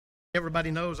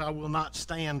Everybody knows I will not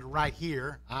stand right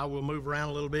here. I will move around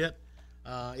a little bit.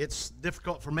 It's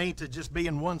difficult for me to just be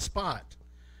in one spot.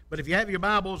 But if you have your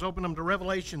Bibles, open them to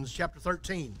Revelations chapter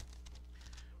 13.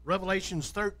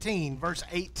 Revelations 13, verse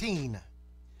 18.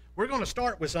 We're going to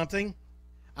start with something.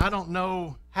 I don't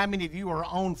know how many of you are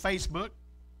on Facebook.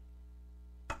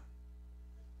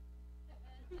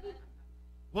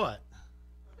 What?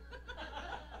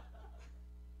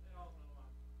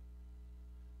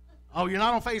 Oh, you're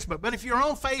not on Facebook. But if you're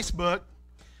on Facebook,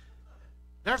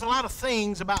 there's a lot of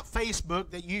things about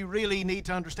Facebook that you really need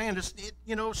to understand.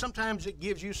 Sometimes it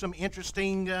gives you some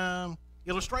interesting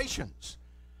illustrations.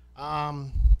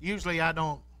 Usually I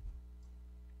don't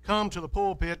come to the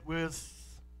pulpit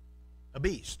with a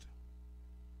beast,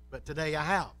 but today I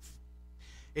have.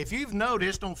 If you've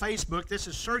noticed on Facebook, this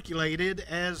is circulated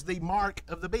as the mark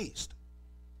of the beast.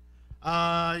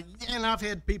 And I've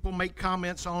had people make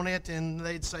comments on it, and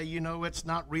they'd say, it's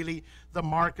not really the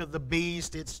mark of the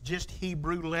beast. It's just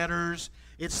Hebrew letters.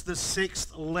 It's the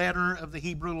 6th letter of the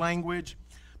Hebrew language.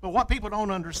 But what people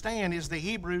don't understand is the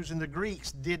Hebrews and the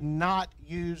Greeks did not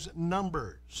use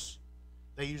numbers.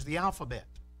 They used the alphabet.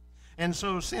 And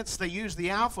so since they used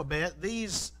the alphabet,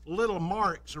 these little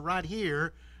marks right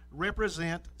here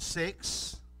represent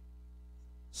 6,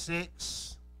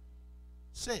 6,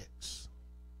 6.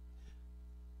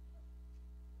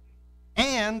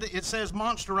 And it says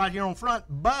monster right here on front,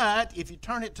 but if you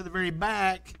turn it to the very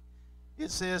back,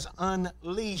 it says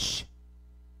unleash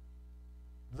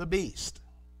the beast.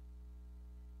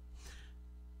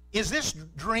 Is this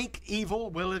drink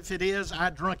evil? Well, if it is, I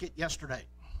drank it yesterday.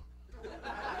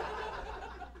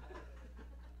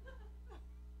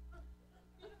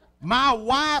 My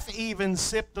wife even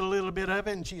sipped a little bit of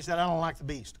it, and she said, I don't like the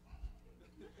beast.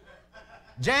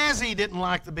 Jazzy didn't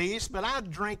like the beast, but I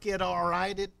drink it all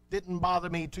right. It didn't bother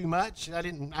me too much.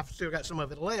 I've still got some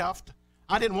of it left.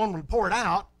 I didn't want to pour it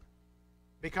out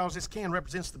because this can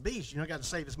represents the beast. You got to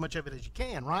save as much of it as you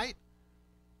can, right?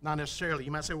 Not necessarily.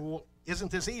 You might say, well, isn't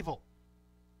this evil?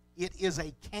 It is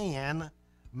a can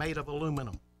made of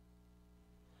aluminum.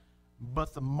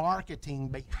 But the marketing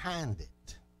behind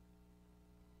it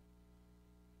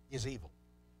is evil.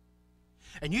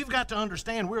 And you've got to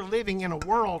understand we're living in a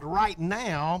world right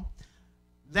now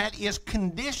that is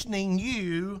conditioning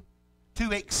you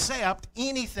to accept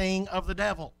anything of the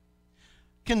devil.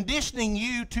 Conditioning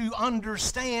you to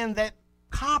understand that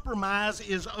compromise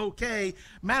is okay.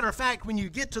 Matter of fact, when you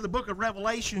get to the book of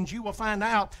Revelations, you will find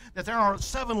out that there are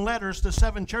 7 letters to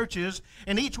 7 churches,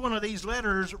 and each one of these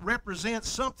letters represents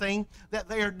something that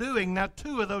they are doing. Now,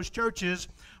 2 of those churches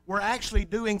were actually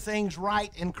doing things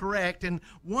right and correct, and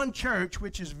one church,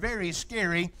 which is very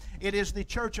scary, it is the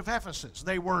church of Ephesus.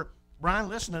 They were, Brian,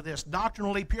 listen to this,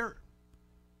 doctrinally pure.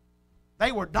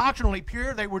 They were doctrinally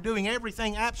pure. They were doing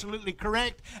everything absolutely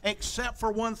correct except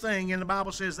for one thing, and the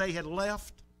Bible says they had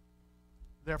left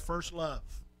their first love.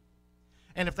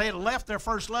 And if they had left their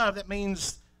first love, that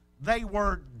means they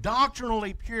were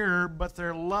doctrinally pure, but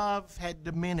their love had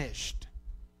diminished.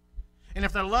 And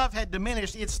if their love had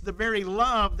diminished, it's the very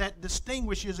love that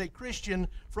distinguishes a Christian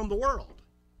from the world.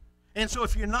 And so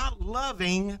if you're not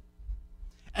loving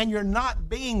and you're not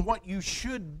being what you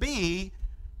should be,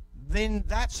 then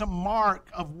that's a mark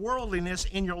of worldliness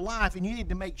in your life, and you need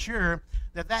to make sure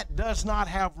that that does not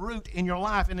have root in your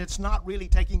life, and it's not really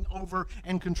taking over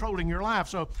and controlling your life.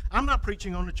 So I'm not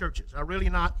preaching on the churches. I'm really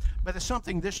not, but it's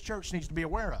something this church needs to be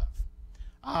aware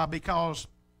of. Because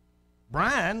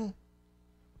Brian,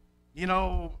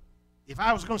 if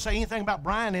I was going to say anything about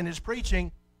Brian and his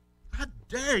preaching, how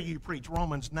dare you preach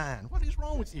Romans 9? What is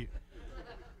wrong with you?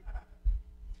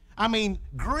 I mean,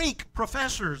 Greek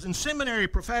professors and seminary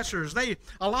professors, they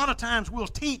a lot of times will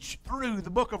teach through the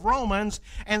book of Romans,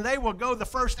 and they will go the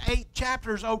first 8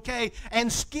 chapters okay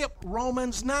and skip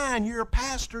Romans 9. Your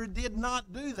pastor did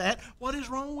not do that. What is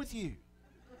wrong with you?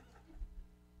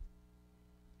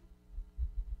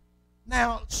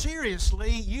 Now,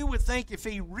 seriously, you would think if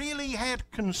he really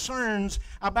had concerns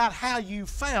about how you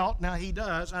felt, now he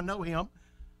does, I know him,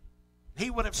 he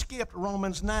would have skipped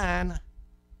Romans 9,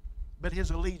 but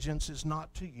his allegiance is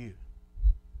not to you.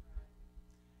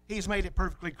 He's made it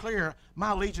perfectly clear,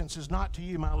 my allegiance is not to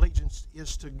you, my allegiance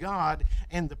is to God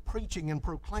and the preaching and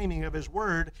proclaiming of his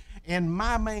word, and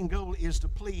my main goal is to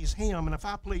please him, and if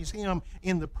I please him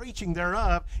in the preaching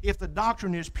thereof, if the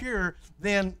doctrine is pure,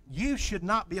 then you should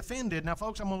not be offended. Now,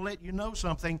 folks, I'm going to let you know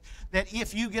something, that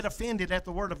if you get offended at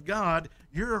the word of God,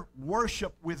 your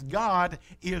worship with God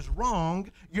is wrong,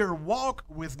 your walk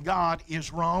with God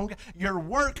is wrong, your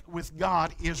work with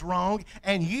God is wrong,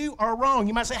 and you are wrong.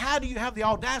 You might say, how do you have the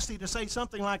audacity audacity to say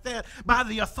something like that. By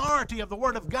the authority of the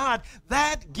Word of God,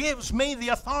 that gives me the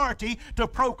authority to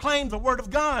proclaim the Word of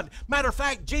God. Matter of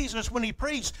fact, Jesus, when he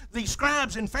preached, the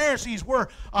scribes and Pharisees were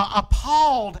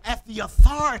appalled at the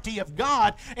authority of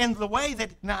God and the way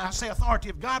that, now I say authority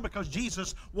of God because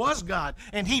Jesus was God,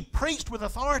 and he preached with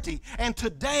authority. And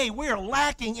today we're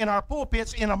lacking in our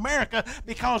pulpits in America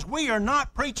because we are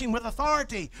not preaching with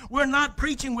authority. We're not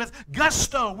preaching with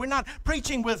gusto. We're not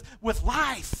preaching with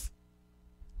life.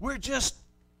 We're just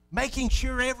making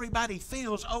sure everybody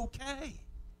feels okay.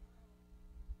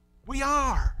 We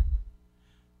are.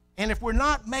 And if we're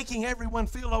not making everyone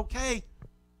feel okay,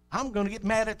 I'm going to get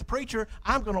mad at the preacher.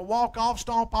 I'm going to walk off,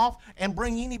 stomp off, and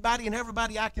bring anybody and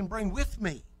everybody I can bring with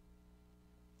me.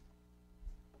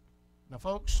 Now,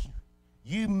 folks,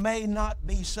 you may not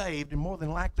be saved, and more than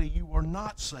likely you are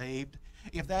not saved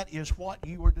if that is what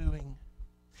you are doing,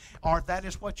 or if that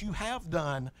is what you have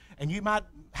done. And you might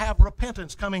have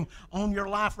repentance coming on your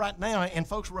life right now. And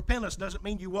folks, repentance doesn't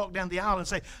mean you walk down the aisle and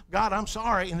say, God, I'm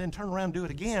sorry, and then turn around and do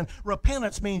it again.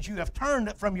 Repentance means you have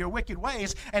turned from your wicked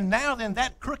ways, and now then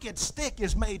that crooked stick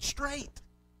is made straight.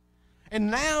 And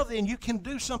now then you can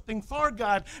do something for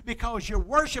God because your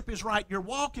worship is right, your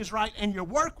walk is right, and your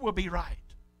work will be right.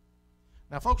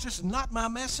 Now, folks, this is not my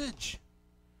message.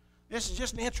 This is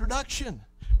just an introduction.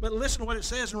 But listen to what it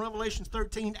says in Revelation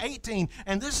 13:18.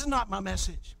 And this is not my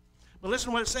message. But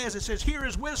listen to what it says. It says, here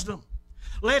is wisdom.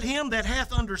 Let him that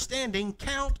hath understanding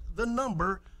count the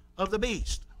number of the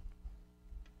beast.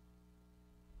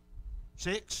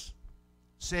 6,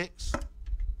 6,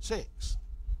 6.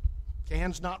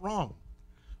 Can's not wrong.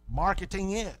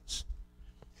 Marketing is.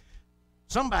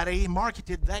 Somebody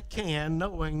marketed that can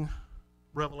knowing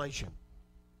Revelation,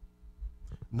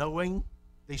 knowing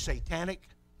the satanic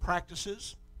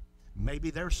practices.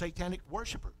 Maybe they're satanic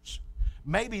worshipers.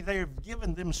 Maybe they've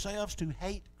given themselves to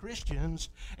hate Christians,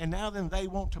 and now then they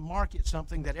want to market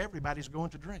something that everybody's going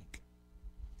to drink.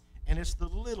 And it's the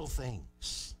little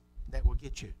things that will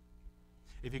get you.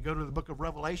 If you go to the book of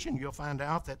Revelation, you'll find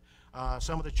out that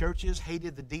some of the churches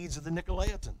hated the deeds of the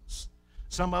Nicolaitans.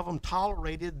 Some of them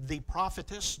tolerated the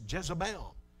prophetess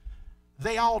Jezebel.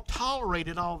 They all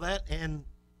tolerated all that, and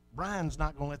Brian's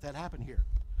not going to let that happen here.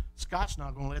 Scott's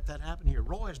not going to let that happen here.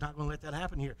 Roy's not going to let that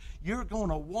happen here. You're going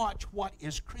to watch what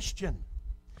is Christian,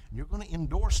 and you're going to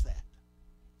endorse that.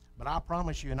 But I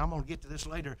promise you, and I'm going to get to this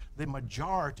later, the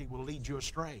majority will lead you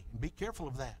astray. And be careful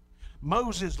of that.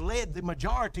 Moses led the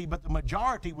majority, but the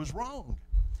majority was wrong.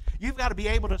 You've got to be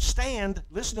able to stand,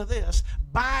 listen to this,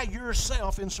 by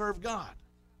yourself and serve God.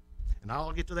 And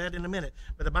I'll get to that in a minute.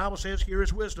 But the Bible says, here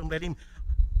is wisdom. Let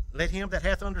him that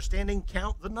hath understanding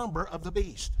count the number of the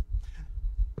beast.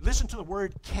 Listen to the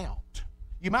word count.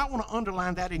 You might want to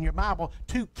underline that in your Bible,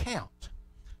 to count.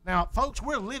 Now, folks,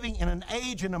 we're living in an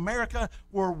age in America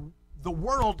where the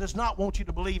world does not want you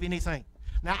to believe anything.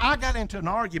 Now, I got into an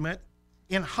argument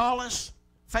in Hollis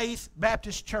Faith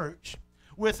Baptist Church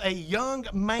with a young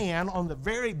man on the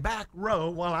very back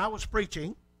row while I was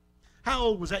preaching. How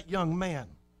old was that young man?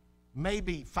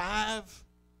 Maybe 5,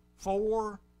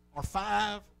 4, or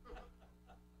 5,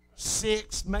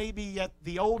 6, maybe at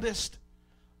the oldest.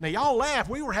 Now, y'all laugh.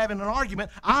 We were having an argument.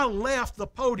 I left the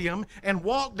podium and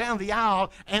walked down the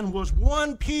aisle and was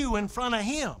one pew in front of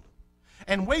him.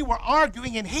 And we were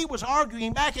arguing, and he was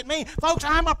arguing back at me. Folks,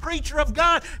 I'm a preacher of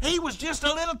God. He was just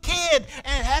a little kid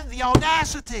and had the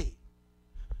audacity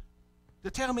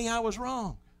to tell me I was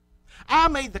wrong. I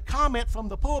made the comment from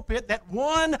the pulpit that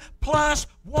 1 +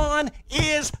 1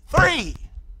 is 3.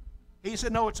 He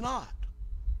said, no, it's not.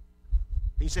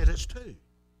 He said, it's 2.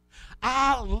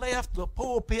 I left the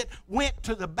pulpit, went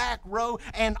to the back row,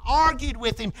 and argued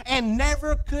with him, and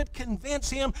never could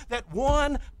convince him that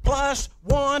 1 +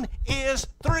 1 is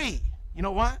 3. You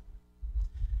know why?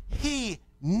 He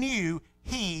knew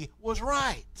he was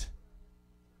right.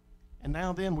 And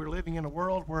now then, we're living in a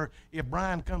world where if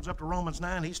Brian comes up to Romans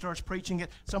 9, he starts preaching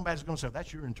it, somebody's going to say,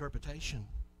 that's your interpretation.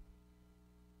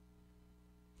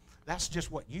 That's just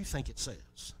what you think it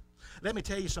says. Let me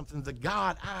tell you something. The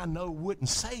God I know wouldn't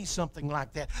say something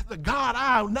like that. The God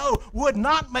I know would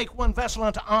not make one vessel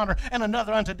unto honor and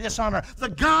another unto dishonor. The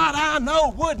God I know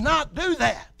would not do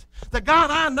that. The God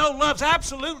I know loves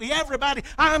absolutely everybody.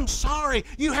 I'm sorry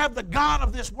you have the God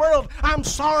of this world. I'm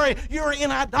sorry you're in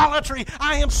idolatry.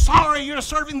 I am sorry you're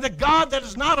serving the God that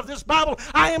is not of this Bible.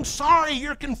 I am sorry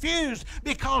you're confused,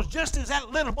 because just as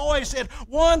that little boy said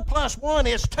 1 + 1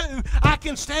 is 2, I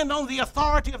can stand on the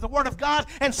authority of the Word of God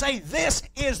and say this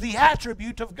is the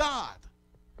attribute of God,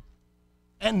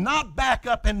 and not back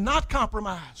up and not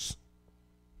compromise,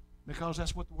 because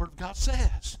that's what the Word of God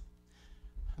says.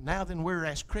 Now then, we're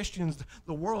as Christians,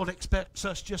 the world expects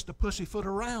us just to pussyfoot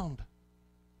around,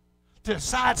 to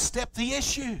sidestep the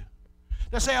issue,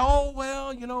 to say, oh,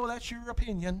 well, that's your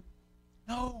opinion.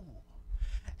 No.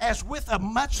 As with a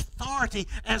much authority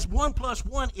as 1 +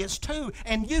 1 is 2,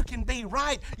 and you can be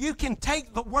right. You can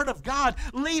take the Word of God,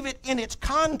 leave it in its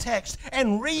context,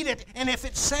 and read it, and if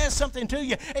it says something to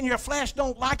you and your flesh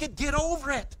don't like it, get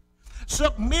over it.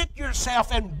 Submit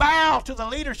yourself and bow to the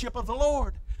leadership of the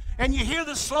Lord. And you hear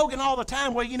this slogan all the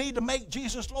time, well, you need to make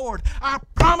Jesus Lord. I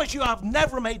promise you I've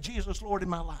never made Jesus Lord in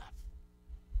my life.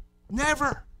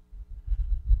 Never.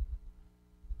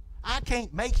 I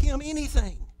can't make him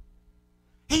anything.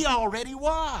 He already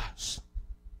was.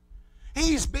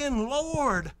 He's been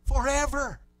Lord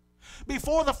forever.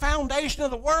 Before the foundation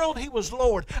of the world, he was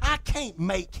Lord. I can't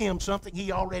make him something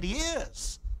he already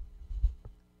is.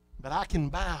 But I can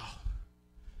bow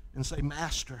and say,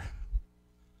 Master,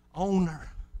 owner,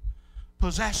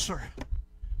 possessor.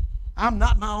 I'm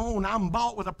not my own. I'm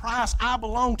bought with a price. I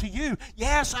belong to you.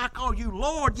 Yes, I call you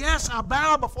Lord. Yes, I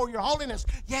bow before your holiness.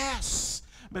 Yes.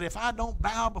 But if I don't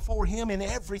bow before him in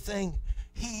everything,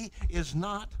 he is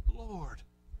not Lord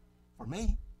for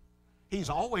me. He's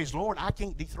always Lord. I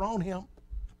can't dethrone him.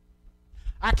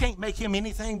 I can't make him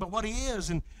anything but what he is,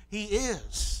 and he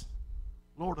is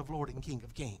Lord of Lords and King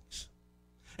of Kings.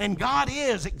 And God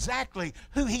is exactly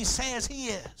who he says he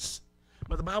is.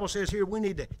 But the Bible says here we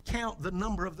need to count the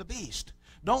number of the beast.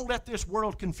 Don't let this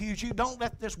world confuse you. Don't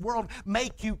let this world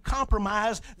make you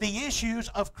compromise the issues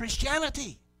of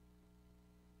Christianity.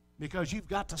 Because you've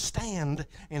got to stand,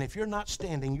 and if you're not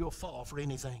standing, you'll fall for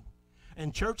anything.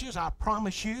 And churches, I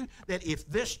promise you that if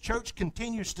this church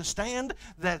continues to stand,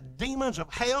 the demons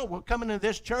of hell will come into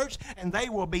this church, and they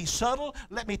will be subtle.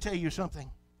 Let me tell you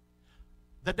something.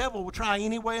 The devil will try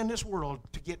any way in this world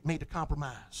to get me to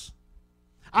compromise.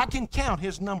 I can count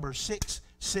his number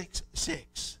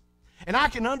 666. And I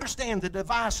can understand the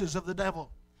devices of the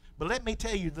devil. But let me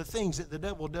tell you the things that the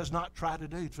devil does not try to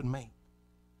do for me.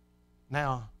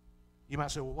 Now, you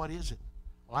might say, well, what is it?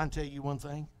 Well, I can tell you one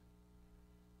thing.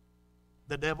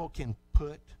 The devil can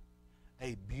put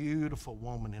a beautiful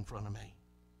woman in front of me.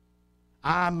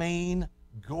 I mean,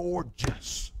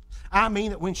 gorgeous. I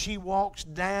mean that when she walks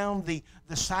down the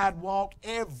sidewalk,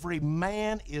 every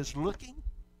man is looking.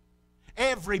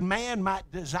 Every man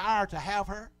might desire to have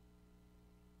her.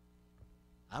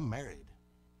 I'm married.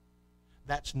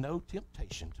 That's no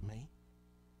temptation to me.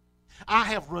 I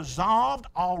have resolved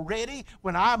already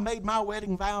when I made my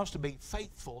wedding vows to be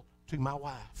faithful to my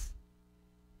wife.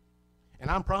 And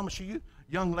I promise you,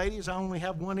 young ladies, I only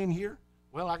have one in here.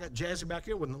 Well, I got Jazzy back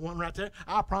here with the one right there.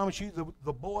 I promise you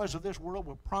the boys of this world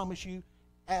will promise you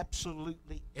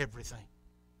absolutely everything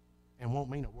and won't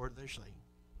mean a word they're saying.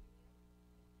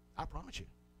 I promise you.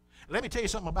 Let me tell you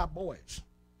something about boys.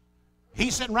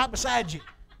 He's sitting right beside you.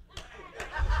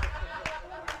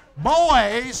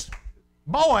 Boys,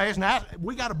 now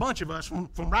we got a bunch of us from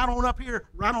right on up here,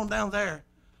 right on down there.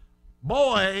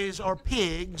 Boys are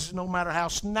pigs, no matter how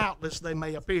snoutless they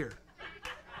may appear.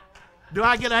 Do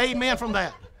I get an amen from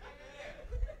that?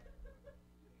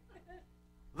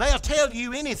 They'll tell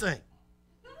you anything.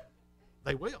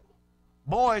 They will.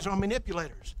 Boys are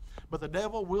manipulators. But the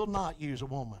devil will not use a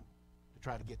woman to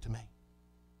try to get to me.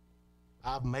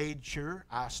 I've made sure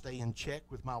I stay in check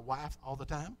with my wife all the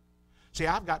time. See,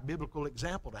 I've got biblical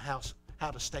example to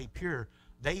how to stay pure.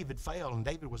 David failed, and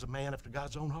David was a man after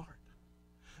God's own heart.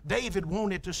 David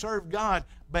wanted to serve God,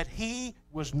 but he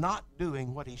was not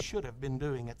doing what he should have been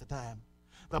doing at the time.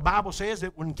 The Bible says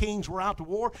that when kings were out to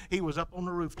war, he was up on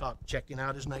the rooftop checking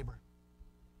out his neighbor.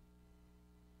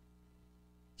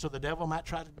 So the devil might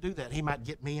try to do that. He might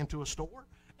get me into a store,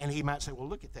 and he might say, well,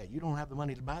 look at that. You don't have the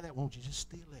money to buy that. Won't you just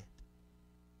steal it?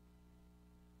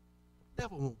 The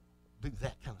devil won't do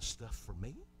that kind of stuff for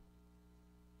me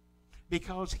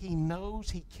because he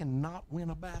knows he cannot win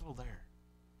a battle there.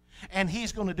 And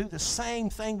he's going to do the same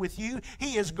thing with you.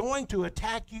 He is going to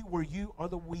attack you where you are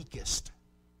the weakest.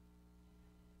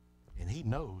 And he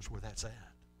knows where that's at.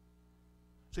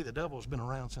 See, the devil's been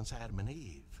around since Adam and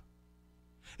Eve.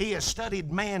 He has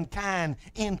studied mankind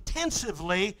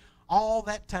intensively all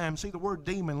that time. See, the word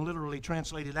demon literally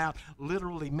translated out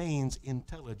literally means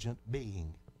intelligent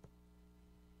being.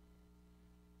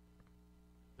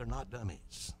 They're not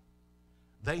dummies.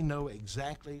 They know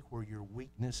exactly where your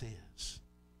weakness is,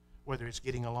 whether it's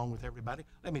getting along with everybody.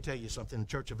 Let me tell you something. The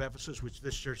church of Ephesus, which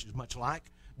this church is much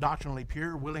like, doctrinally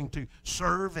pure, willing to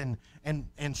serve and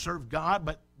serve God,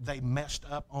 but they messed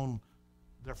up on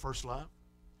their first love.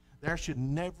 There should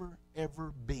never,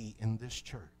 ever be in this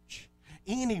church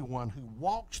anyone who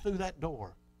walks through that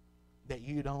door that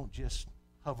you don't just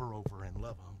hover over and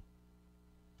love them.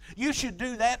 You should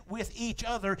do that with each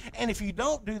other, and if you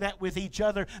don't do that with each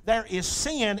other, there is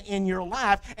sin in your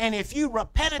life, and if you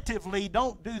repetitively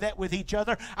don't do that with each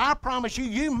other, I promise you,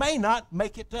 you may not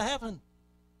make it to heaven.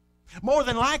 More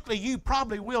than likely, you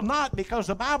probably will not, because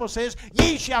the Bible says,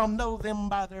 ye shall know them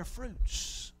by their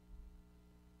fruits.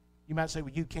 You might say,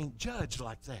 well, you can't judge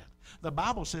like that. The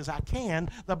Bible says I can.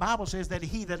 The Bible says that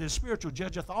he that is spiritual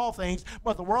judgeth all things,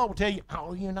 but the world will tell you,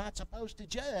 oh, you're not supposed to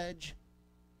judge.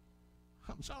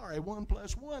 I'm sorry, 1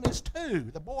 + 1 is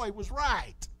 2. The boy was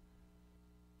right.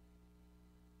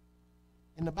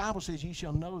 And the Bible says, ye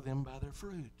shall know them by their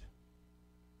fruit.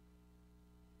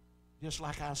 Just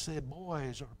like I said,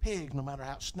 boys or pigs, no matter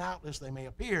how snoutless they may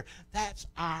appear, that's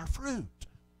our fruit.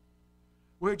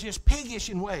 We're just piggish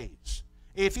in ways.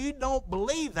 If you don't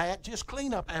believe that, just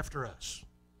clean up after us.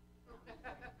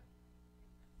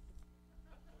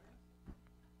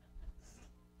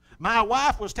 My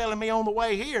wife was telling me on the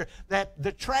way here that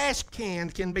the trash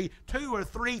can be 2 or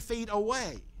 3 feet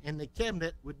away, and the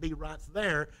cabinet would be right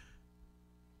there.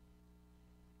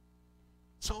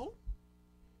 So,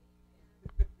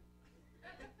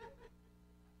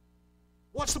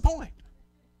 what's the point?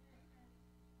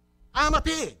 I'm a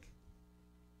pig.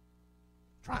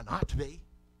 Try not to be.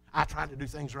 I try to do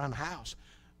things around the house.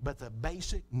 But the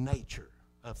basic nature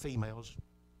of females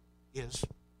is,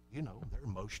 you know, they're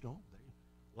emotional. They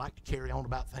like to carry on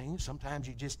about things. Sometimes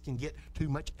you just can get too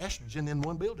much estrogen in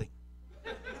one building.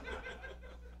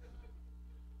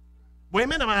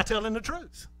 Women, am I telling the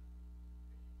truth?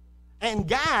 And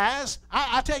guys,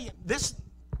 I tell you, this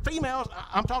females,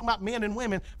 I'm talking about men and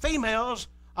women, females,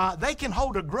 they can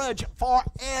hold a grudge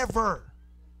forever.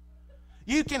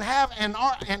 You can have an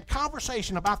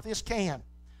conversation about this can.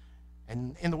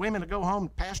 And the women that go home,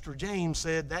 Pastor James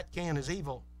said that can is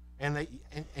evil. And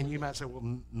you might say,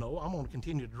 well, no, I'm going to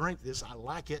continue to drink this. I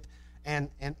like it. And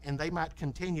they might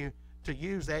continue to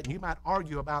use that. And you might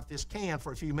argue about this can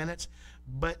for a few minutes.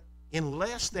 But in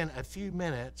less than a few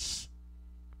minutes,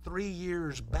 3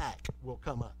 years back will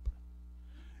come up.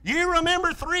 You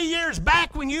remember 3 years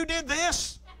back when you did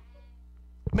this?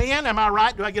 Men, am I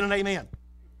right? Do I get an amen?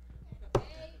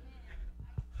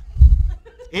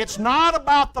 It's not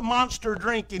about the monster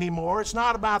drink anymore. It's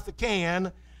not about the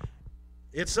can.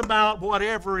 It's about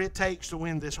whatever it takes to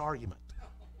win this argument.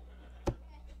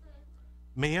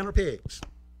 Men are pigs.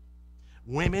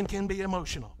 Women can be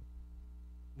emotional.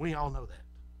 We all know that.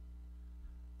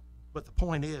 But the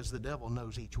point is, the devil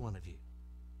knows each one of you.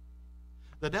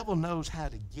 The devil knows how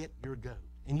to get your goat.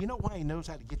 And you know why he knows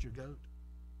how to get your goat?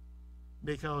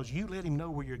 Because you let him know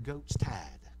where your goat's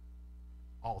tied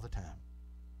all the time.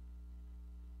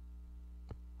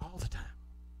 All the time.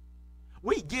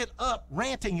 We get up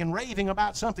ranting and raving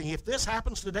about something. If this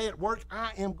happens today at work,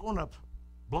 I am going to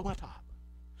blow my top.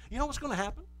 You know what's going to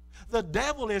happen? The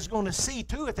devil is going to see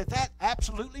to it that that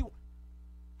absolutely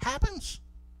happens.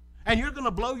 And you're going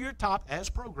to blow your top as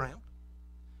programmed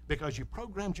because you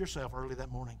programmed yourself early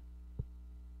that morning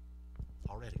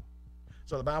already.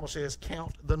 So the Bible says,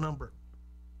 count the number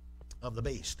of the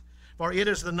beast. For it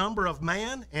is the number of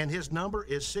man, and his number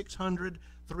is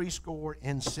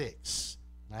 666.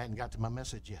 I hadn't got to my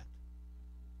message yet.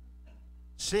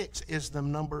 6 is the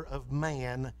number of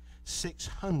man.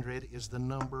 600 is the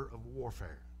number of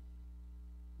warfare.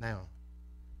 Now,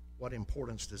 what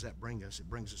importance does that bring us? It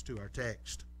brings us to our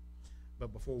text.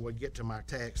 But before we get to my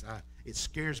text, it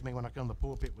scares me when I come to the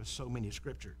pulpit with so many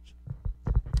scriptures.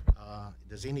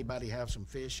 Does anybody have some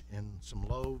fish and some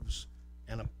loaves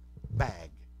and a bag?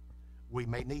 We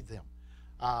may need them.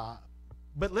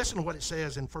 But listen to what it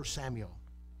says in 1 Samuel.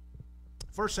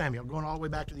 1 Samuel, going all the way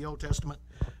back to the Old Testament.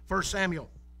 1 Samuel,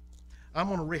 I'm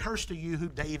going to rehearse to you who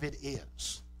David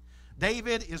is.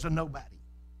 David is a nobody.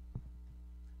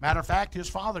 Matter of fact, his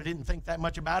father didn't think that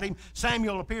much about him.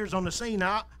 Samuel appears on the scene.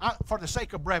 Now, for the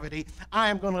sake of brevity, I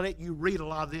am going to let you read a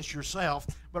lot of this yourself,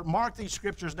 but mark these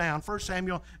scriptures down. 1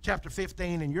 Samuel chapter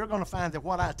 15, and you're going to find that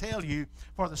what I tell you,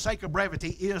 for the sake of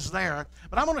brevity, is there.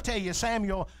 But I'm going to tell you,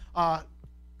 Samuel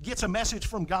gets a message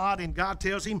from God, and God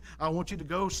tells him, I want you to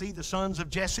go see the sons of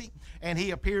Jesse. And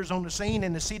he appears on the scene,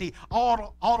 and the city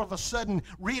all of a sudden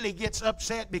really gets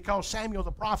upset because Samuel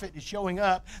the prophet is showing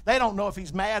up. They don't know if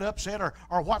he's mad, upset,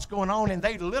 or what's going on, and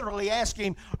they literally ask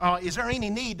him, is there any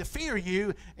need to fear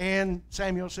you? And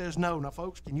Samuel says, no. Now,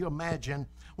 folks, can you imagine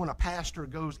when a pastor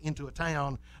goes into a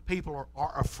town, people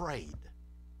are afraid?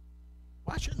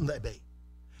 Why shouldn't they be?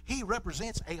 He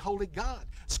represents a holy God.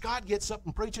 Scott gets up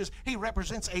and preaches. He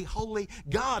represents a holy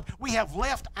God. We have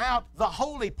left out the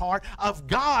holy part of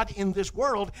God in this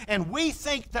world, and we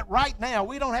think that right now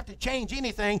we don't have to change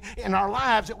anything in our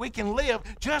lives, that we can live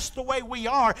just the way we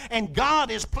are, and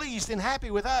God is pleased and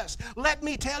happy with us. Let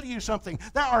me tell you something.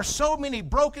 There are so many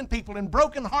broken people and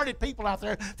broken-hearted people out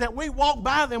there that we walk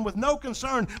by them with no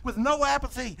concern, with no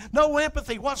apathy, no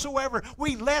empathy whatsoever.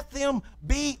 We let them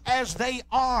be as they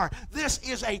are. This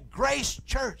is a grace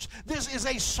church. This is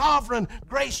a sovereign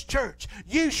grace church.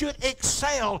 You should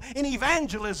excel in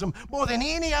evangelism more than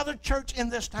any other church in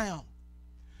this town.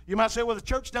 You might say, well, the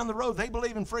church down the road, they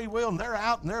believe in free will and they're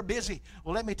out and they're busy.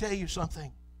 Well, let me tell you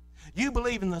something. You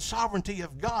believe in the sovereignty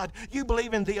of God. You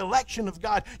believe in the election of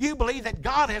God. You believe that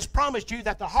God has promised you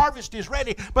that the harvest is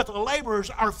ready, but the laborers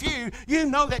are few. You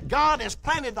know that God has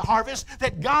planted the harvest,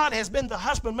 that God has been the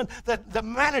husbandman, the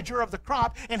manager of the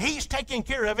crop, and He's taking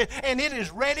care of it, and it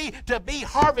is ready to be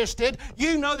harvested.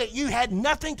 You know that you had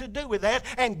nothing to do with that,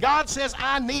 and God says,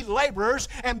 I need laborers,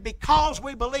 and because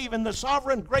we believe in the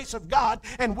sovereign grace of God,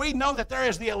 and we know that there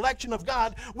is the election of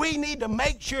God, we need to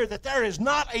make sure that there is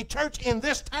not a church in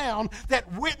this town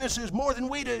that witnesses more than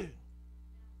we do,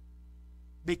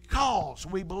 because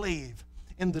we believe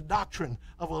in the doctrine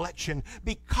of election,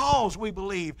 because we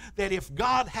believe that if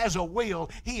God has a will,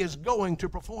 He is going to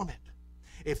perform it.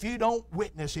 If you don't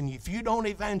witness and if you don't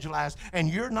evangelize and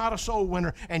you're not a soul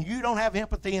winner and you don't have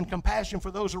empathy and compassion for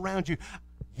those around you,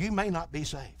 you may not be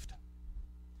saved.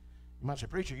 You might say,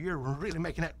 preacher, you're really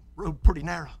making that road pretty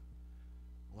narrow.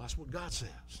 Well, that's what God says.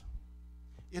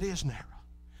 It is narrow.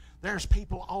 There's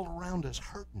people all around us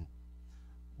hurting,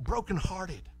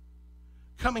 brokenhearted,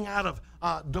 coming out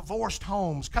of divorced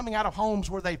homes, coming out of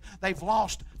homes where they've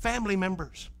lost family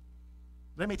members.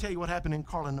 Let me tell you what happened in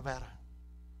Carlin, Nevada.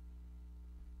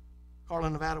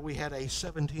 Carlin, Nevada, we had a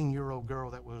 17-year-old girl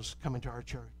that was coming to our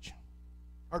church.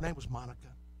 Her name was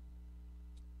Monica.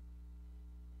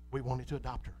 We wanted to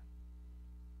adopt her.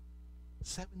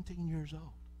 17 years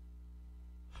old.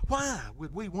 Why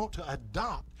would we want to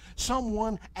adopt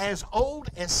someone as old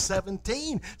as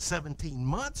 17? 17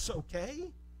 months,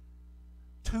 okay.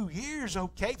 2 years,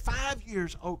 okay. 5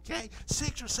 years, okay.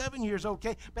 6 or 7 years,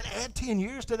 okay. But add 10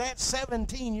 years to that,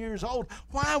 17 years old.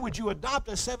 Why would you adopt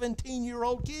a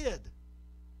 17-year-old kid?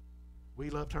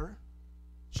 We loved her.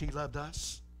 She loved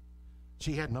us.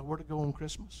 She had nowhere to go on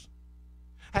Christmas.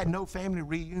 Had no family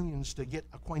reunions to get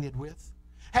acquainted with.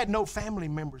 Had no family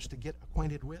members to get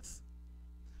acquainted with.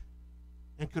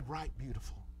 And could write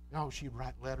beautiful. Oh, she'd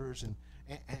write letters, and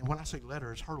when I say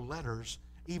letters, her letters,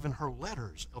 even her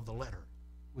letters of the letter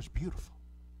was beautiful.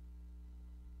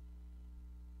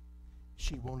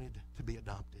 She wanted to be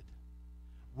adopted.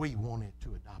 We wanted to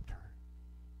adopt her.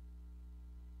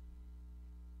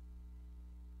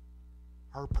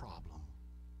 Her problem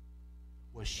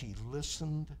was she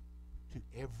listened to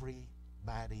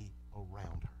everybody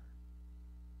around her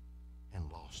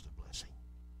and lost a blessing.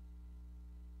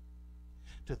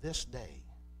 To this day,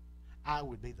 I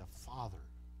would be the father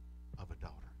of a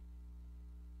daughter.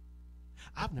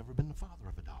 I've never been the father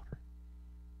of a daughter.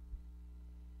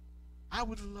 I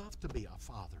would love to be a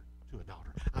father to a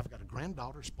daughter. I've got a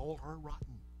granddaughter, spoiled her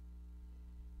rotten.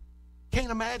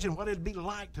 Can't imagine what it'd be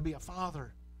like to be a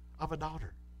father of a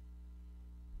daughter.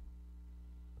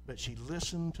 But she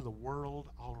listened to the world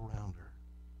all around her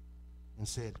and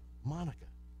said, Monica,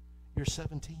 you're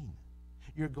 17.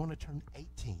 You're going to turn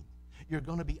 18. You're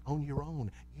going to be on your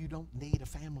own. You don't need a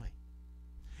family.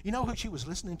 You know who she was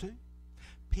listening to?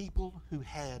 People who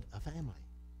had a family.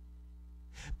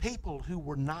 People who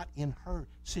were not in her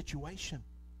situation.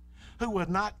 Who were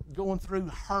not going through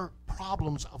her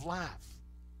problems of life.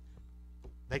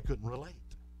 They couldn't relate.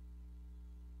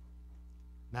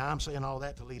 Now I'm saying all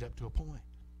that to lead up to a point.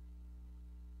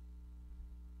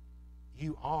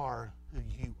 You are who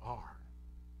you are.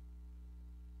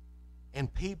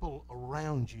 And people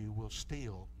around you will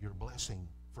steal your blessing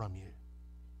from you.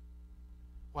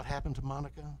 What happened to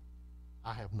Monica?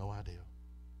 I have no idea.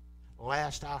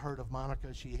 Last I heard of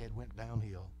Monica, she had went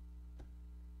downhill,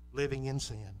 living in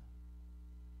sin,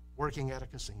 working at a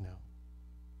casino,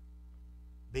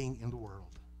 being in the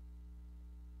world.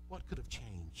 What could have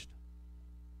changed?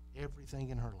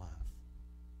 Everything in her life.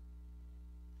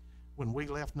 When we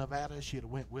left Nevada, she'd have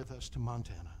went with us to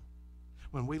Montana.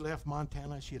 When we left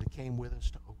Montana, she'd have came with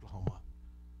us to Oklahoma.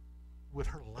 Would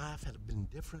her life have been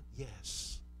different?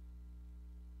 Yes.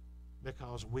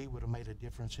 Because we would have made a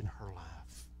difference in her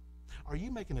life. Are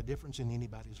you making a difference in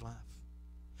anybody's life?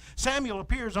 Samuel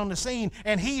appears on the scene,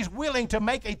 and he's willing to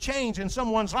make a change in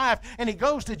someone's life. And he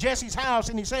goes to Jesse's house,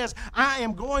 and he says, I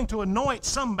am going to anoint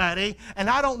somebody, and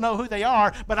I don't know who they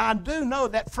are, but I do know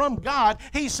that from God,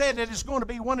 he said that it's going to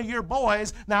be one of your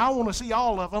boys. Now, I want to see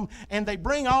all of them. And they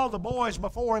bring all the boys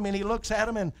before him, and he looks at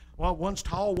them, and, well, one's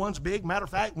tall, one's big. Matter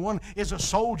of fact, one is a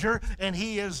soldier, and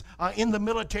he is in the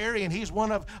military, and he's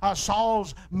one of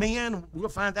Saul's men. We'll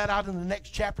find that out in the next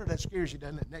chapter. That scares you,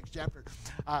 doesn't it? Next chapter.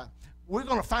 We're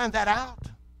going to find that out.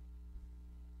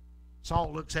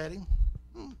 Saul looks at him.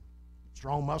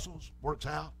 Strong muscles, works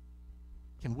out,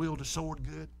 can wield a sword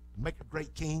good, make a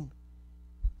great king.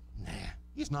 Nah,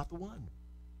 he's not the one.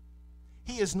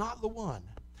 He is not the one.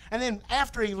 And then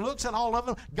after he looks at all of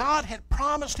them, God had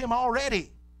promised him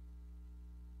already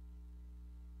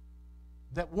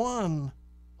that one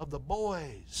of the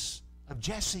boys of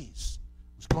Jesse's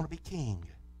was going to be king.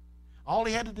 All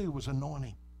he had to do was anoint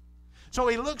him. So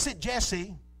he looks at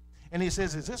Jesse, and he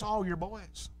says, is this all your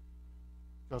boys?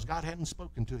 Because God hadn't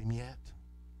spoken to him yet.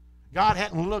 God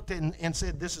hadn't looked and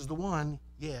said, this is the one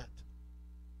yet.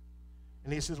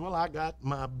 And he says, well, I got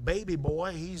my baby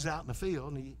boy. He's out in the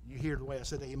field. And you hear the way I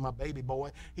said, hey, my baby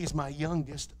boy. He's my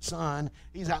youngest son.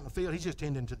 He's out in the field. He's just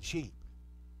tending to the sheep.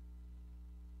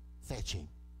 Fetch him.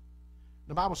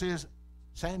 The Bible says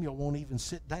Samuel won't even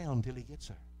sit down until he gets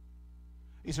there.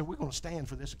 He said, we're going to stand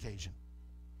for this occasion.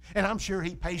 And I'm sure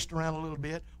he paced around a little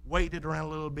bit, waited around a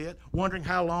little bit, wondering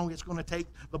how long it's going to take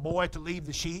the boy to leave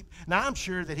the sheep. Now, I'm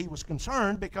sure that he was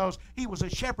concerned because he was a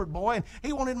shepherd boy, and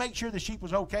he wanted to make sure the sheep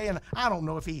was okay. And I don't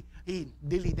know if he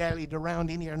dilly-dallied around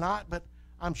any or not, but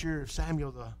I'm sure if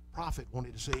Samuel the prophet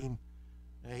wanted to see him,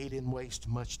 he didn't waste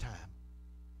much time.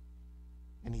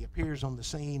 And he appears on the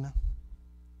scene,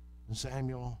 and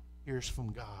Samuel hears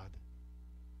from God.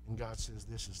 And God says,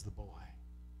 this is the boy.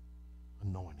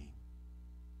 Anoint him.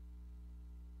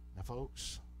 Now,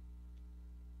 folks,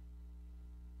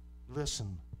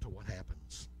 listen to what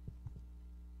happens.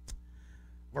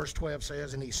 Verse 12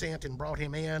 says, and he sent and brought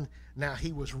him in. Now,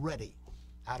 he was ready.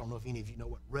 I don't know if any of you know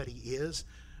what ready is,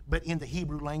 but in the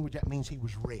Hebrew language, that means he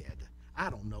was red. I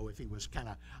don't know if he was kind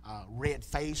of red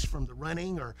face from the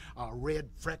running or red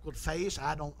freckled face.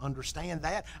 I don't understand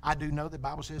that. I do know the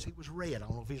Bible says he was red. I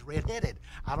don't know if he's red-headed.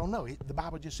 I don't know. The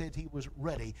Bible just said he was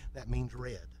ready. That means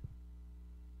red.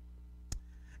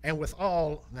 And with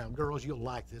all, now girls, you'll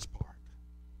like this part.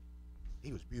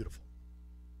 He was beautiful.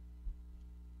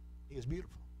 He was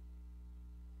beautiful.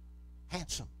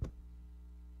 Handsome.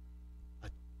 A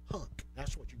hunk.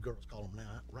 That's what you girls call them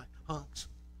now, right? Hunks.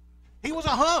 He was a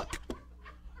hunk.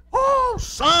 Oh,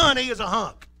 son, he is a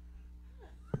hunk.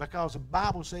 Because the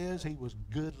Bible says he was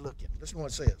good looking. Listen to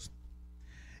what it says.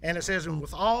 And it says, and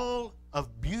with all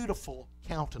of beautiful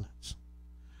countenance.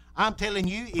 I'm telling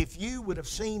you, if you would have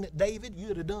seen David,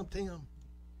 you'd have dumped him.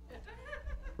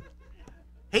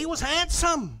 He was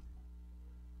handsome.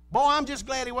 Boy, I'm just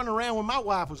glad he wasn't around when my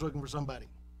wife was looking for somebody.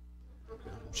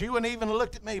 She wouldn't even have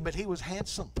looked at me, but he was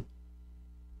handsome.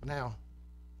 Now,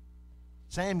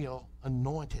 Samuel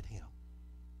anointed him.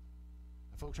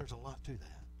 Now, folks, there's a lot to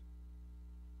that.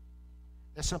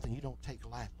 That's something you don't take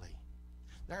lightly.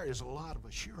 There is a lot of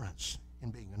assurance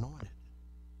in being anointed.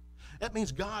 That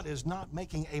means God is not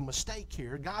making a mistake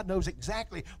here. God knows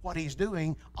exactly what he's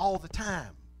doing all the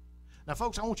time. Now,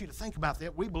 folks, I want you to think about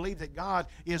that. We believe that God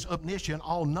is omniscient,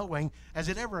 all-knowing. Has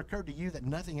it ever occurred to you that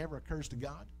nothing ever occurs to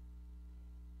God?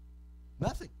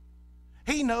 Nothing.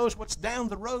 He knows what's down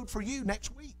the road for you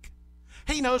next week.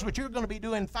 He knows what you're going to be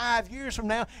doing 5 years from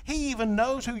now. He even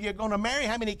knows who you're going to marry,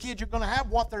 how many kids you're going to have,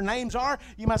 what their names are.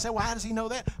 You might say, well, how does he know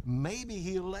that? Maybe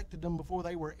he elected them before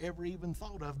they were ever even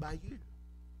thought of by you.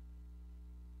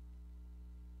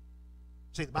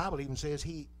 See, the Bible even says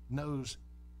he knows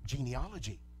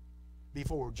genealogy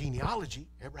before genealogy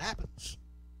ever happens.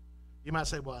 You might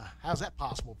say, well, how's that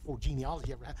possible before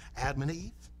genealogy ever happened? Adam and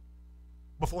Eve,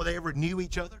 before they ever knew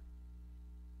each other,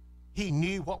 he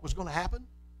knew what was going to happen.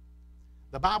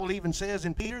 The Bible even says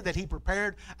in Peter that he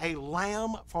prepared a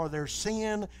lamb for their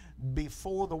sin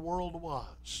before the world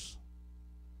was.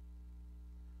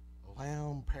 A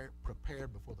lamb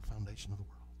prepared before the foundation of the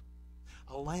world.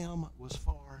 A lamb was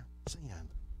for sin.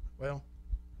 Well,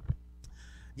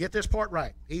 get this part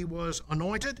right. He was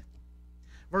anointed.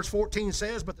 Verse 14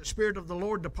 says, but the Spirit of the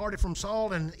Lord departed from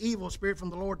Saul, and an evil spirit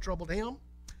from the Lord troubled him.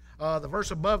 The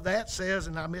verse above that says,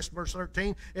 and I missed verse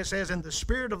 13, it says, and the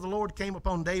Spirit of the Lord came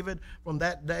upon David from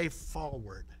that day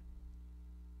forward.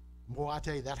 Boy, I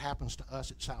tell you, that happens to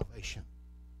us at salvation.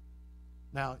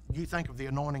 Now, you think of the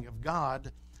anointing of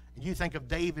God, You think of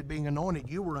David being anointed.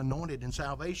 You were anointed in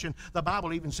salvation. The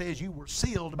Bible even says you were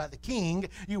sealed by the King.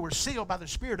 You were sealed by the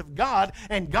Spirit of God,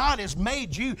 and God has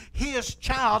made you His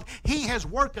child. He has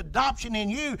worked adoption in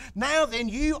you. Now then,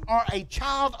 you are a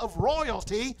child of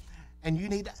royalty, and you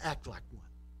need to act like one.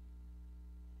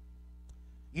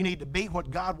 You need to be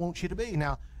what God wants you to be.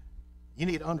 Now, you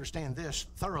need to understand this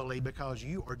thoroughly, because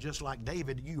you are just like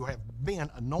David. You have been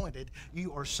anointed.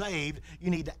 You are saved. You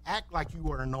need to act like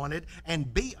you are anointed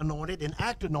and be anointed and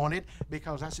act anointed,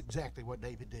 because that's exactly what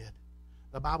David did.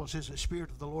 The Bible says the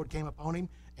Spirit of the Lord came upon him,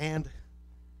 and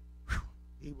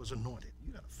he was anointed.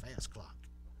 You got a fast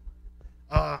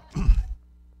clock.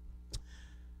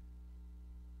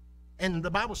 And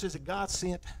the Bible says that God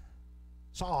sent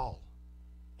Saul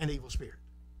an evil spirit.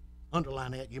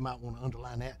 Underline that. You might want to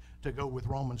underline that to go with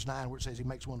Romans 9, where it says he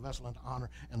makes one vessel unto honor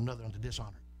and another unto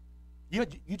dishonor. You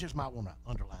just might want to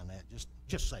underline that.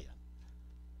 Just say it.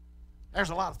 There's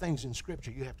a lot of things in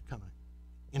Scripture you have to come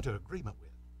into agreement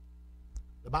with.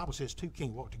 The Bible says two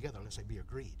kings walk together unless they be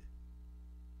agreed.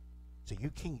 So you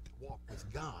can't walk with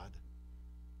God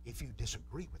if you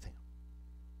disagree with Him.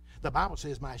 The Bible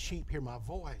says, my sheep hear my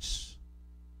voice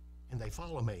and they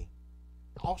follow me.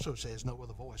 It also says, no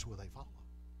other voice will they follow.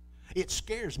 It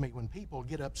scares me when people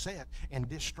get upset and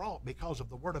distraught because of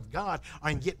the Word of God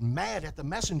and get mad at the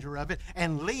messenger of it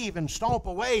and leave and stomp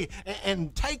away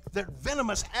and take their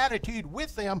venomous attitude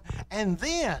with them and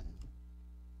then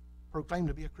proclaim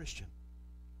to be a Christian.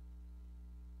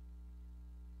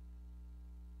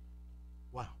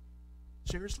 Wow.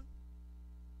 Seriously?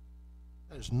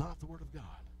 That is not the Word of God.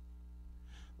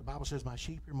 The Bible says, my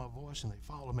sheep hear my voice and they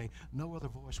follow me. No other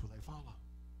voice will they follow.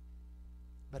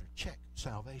 Better check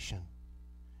salvation.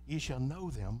 Ye shall know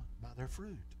them by their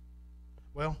fruit.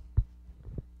 Well,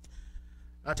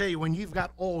 I tell you, when you've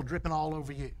got oil dripping all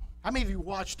over you. How many of you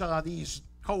watched these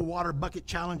cold water bucket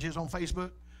challenges on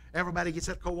Facebook? Everybody gets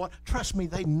that cold water. Trust me,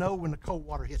 they know when the cold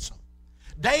water hits them.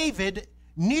 David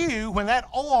knew when that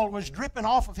oil was dripping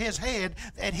off of his head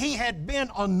that he had been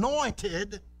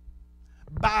anointed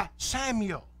by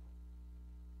Samuel.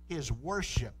 His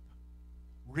worship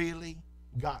really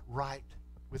got right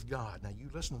with God. Now, you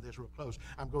listen to this real close.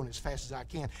 I'm going as fast as I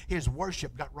can. His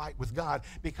worship got right with God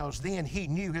because then he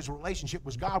knew his relationship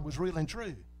with God was real and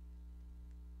true.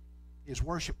 His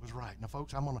worship was right. Now,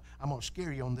 folks, I'm gonna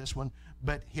scare you on this one,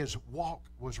 but his walk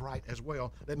was right as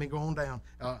well. Let me go on down,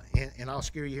 and I'll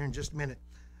scare you here in just a minute.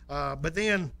 But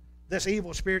then this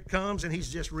evil spirit comes, and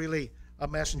he's just really a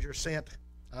messenger sent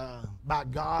by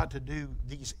God to do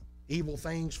these evil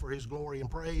things for his glory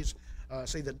and praise.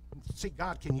 See,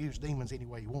 God can use demons any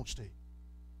way he wants to.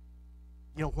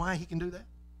 You know why he can do that?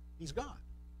 He's God.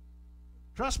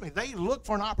 Trust me, they look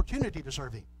for an opportunity to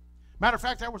serve him. Matter of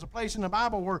fact, there was a place in the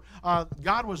Bible where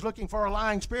God was looking for a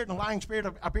lying spirit, and a lying spirit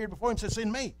appeared before him and said,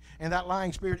 send me. And that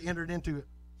lying spirit entered into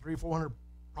 300 or 400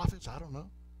 prophets, I don't know.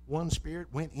 One spirit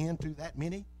went into that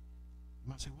many. You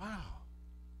might say, wow,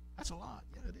 that's a lot.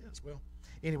 Yeah, it is. Well,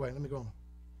 anyway, let me go on.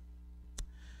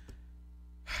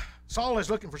 Saul is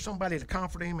looking for somebody to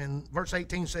comfort him, and verse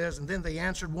 18 says, and then they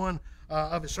answered one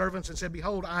of his servants and said,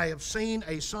 behold, I have seen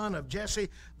a son of Jesse,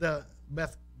 the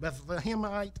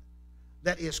Bethlehemite,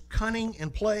 that is cunning in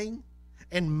playing,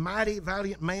 and mighty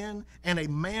valiant man, and a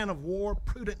man of war,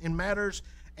 prudent in matters,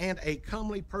 and a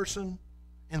comely person,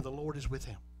 and the Lord is with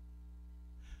him.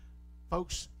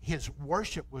 Folks, his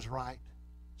worship was right,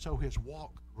 so his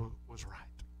walk was right.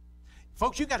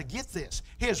 Folks, you got to get this.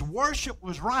 His worship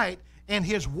was right, and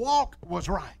his walk was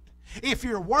right. If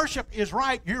your worship is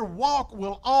right, your walk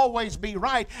will always be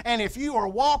right. And if you are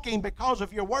walking because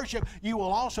of your worship, you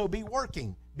will also be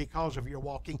working because of your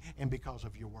walking and because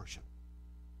of your worship.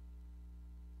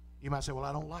 You might say, well,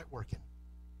 I don't like working.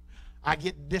 I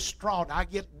get distraught. I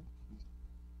get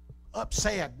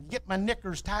upset. Get my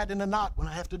knickers tied in a knot when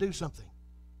I have to do something.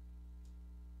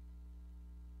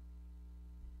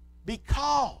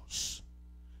 Because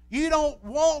you don't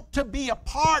want to be a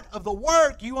part of the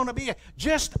work. You want to be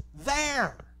just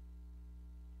there.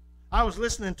 I was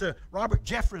listening to Robert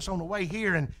Jeffress on the way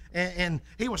here, and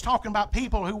he was talking about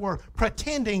people who were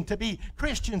pretending to be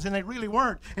Christians, and they really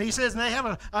weren't. And he says, and they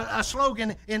have a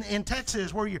slogan in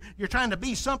Texas where you're trying to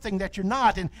be something that you're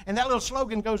not, and that little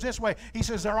slogan goes this way. He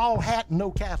says, they're all hat and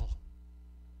no cattle.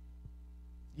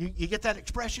 You get that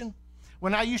expression?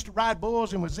 When I used to ride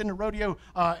bulls and was in the rodeo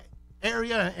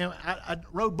area, and I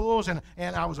rode bulls, and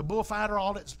I was a bullfighter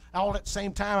all at the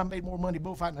same time. I made more money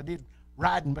bullfighting than I did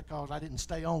riding because I didn't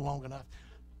stay on long enough.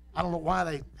 I don't know why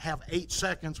they have 8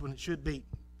 seconds when it should be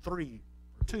 3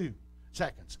 or 2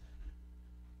 seconds.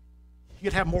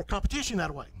 You'd have more competition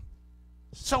that way.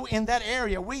 So in that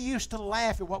area, we used to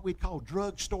laugh at what we'd call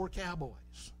drugstore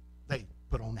cowboys. They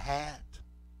put on a hat.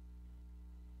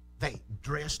 They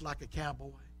dressed like a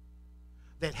cowboy.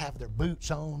 They'd have their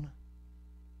boots on.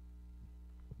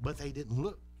 But they didn't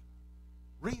look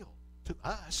real to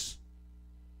us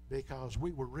because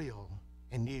we were real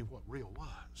and knew what real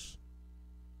was.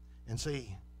 And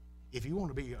see, if you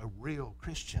want to be a real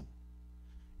Christian,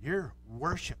 your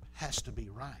worship has to be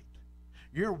right.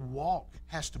 Your walk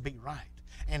has to be right.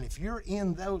 And if you're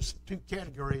in those two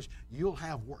categories, you'll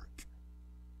have work.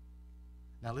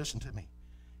 Now listen to me.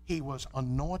 He was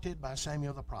anointed by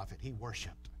Samuel the prophet. He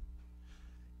worshiped.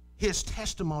 His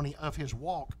testimony of his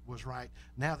walk was right.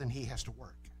 Now then he has to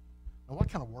work. Now what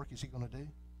kind of work is he going to do?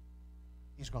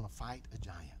 He's going to fight a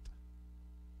giant.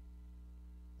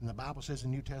 And the Bible says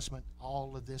in the New Testament,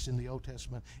 all of this in the Old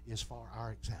Testament is for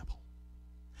our example.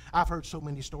 I've heard so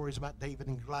many stories about David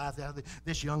and Goliath.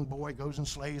 This young boy goes and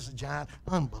slays a giant.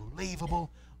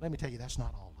 Unbelievable. Let me tell you, that's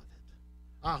not all of it.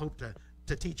 I hope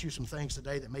to teach you some things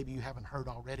today that maybe you haven't heard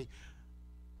already.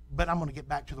 But I'm going to get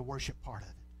back to the worship part of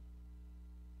it.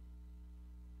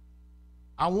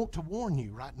 I want to warn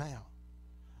you right now.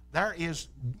 It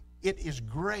is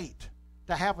great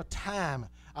to have a time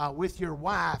with your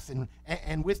wife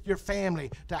and with your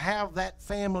family, to have that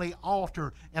family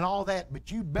altar and all that,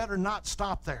 but you better not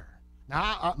stop there.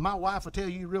 Now, my wife will tell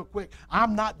you real quick,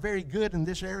 I'm not very good in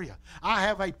this area. I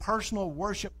have a personal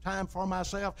worship time for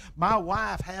myself. My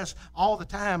wife has all the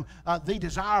time the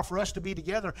desire for us to be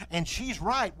together, and she's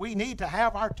right. We need to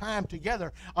have our time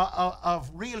together of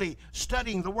really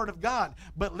studying the Word of God.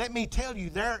 But let me tell you,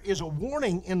 there is a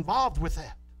warning involved with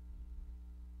that.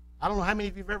 I don't know how many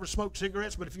of you have ever smoked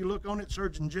cigarettes, but if you look on it,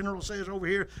 Surgeon General says over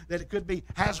here that it could be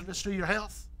hazardous to your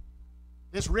health.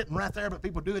 It's written right there, but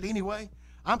people do it anyway.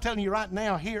 I'm telling you right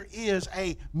now, here is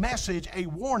a message, a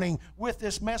warning with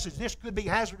this message. This could be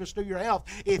hazardous to your health.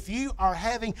 If you are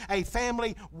having a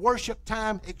family worship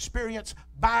time experience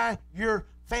by your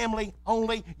family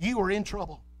only, you are in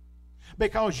trouble.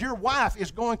 Because your wife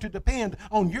is going to depend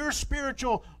on your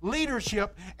spiritual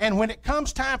leadership, and when it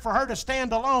comes time for her to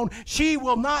stand alone, she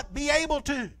will not be able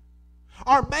to.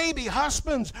 Or maybe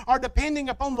husbands are depending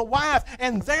upon the wife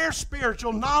and their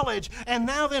spiritual knowledge, and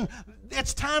now then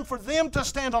it's time for them to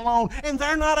stand alone, and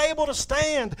they're not able to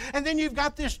stand. And then you've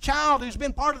got this child who's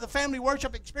been part of the family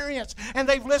worship experience, and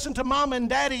they've listened to mom and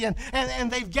daddy,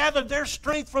 and they've gathered their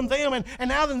strength from them, and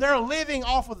now then they're living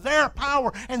off of their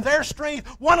power and their strength.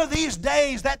 One of these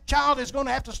days, that child is going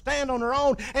to have to stand on their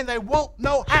own, and they won't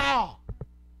know how.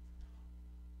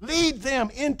 Lead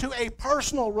them into a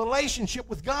personal relationship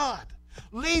with God.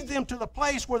 Lead them to the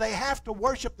place where they have to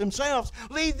worship themselves.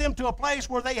 Lead them to a place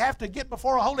where they have to get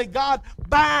before a holy God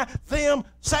by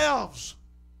themselves.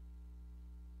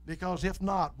 Because if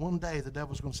not, one day the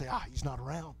devil's going to say, he's not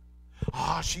around.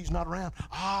 She's not around.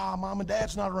 Mom and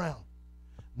dad's not around.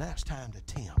 Now it's time to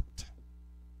tempt.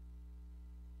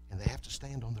 And they have to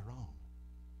stand on their own.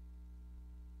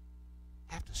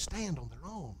 Have to stand on their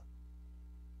own.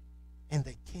 And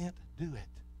they can't do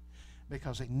it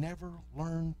because they never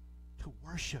learn to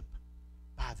worship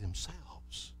by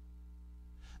themselves.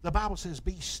 The Bible says,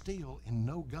 be still and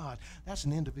know God. That's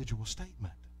an individual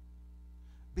statement.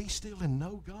 Be still and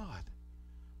know God.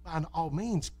 By all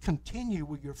means, continue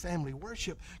with your family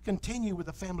worship. Continue with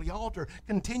the family altar.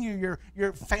 Continue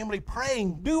your family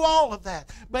praying. Do all of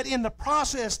that. But in the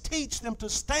process, teach them to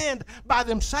stand by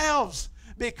themselves,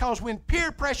 because when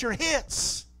peer pressure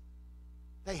hits,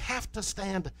 they have to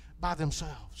stand by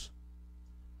themselves.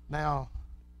 Now,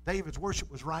 David's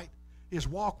worship was right. His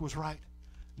walk was right.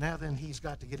 Now then, he's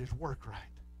got to get his work right.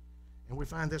 And we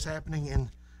find this happening in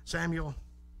Samuel,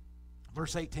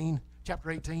 verse 18, chapter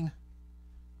 18.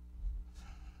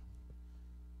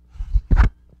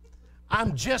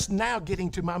 I'm just now getting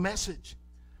to my message.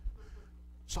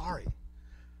 Sorry.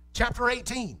 Chapter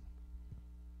 18.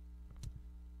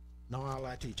 No, I'll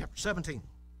lie to you. Chapter 17.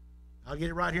 I'll get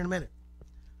it right here in a minute.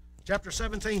 Chapter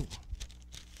 17.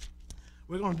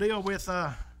 We're going to deal with,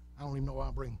 I don't even know why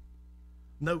I bring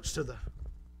notes to the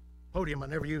podium. I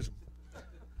never use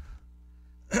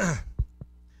them.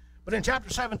 But in chapter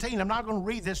 17, I'm not going to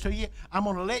read this to you. I'm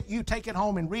going to let you take it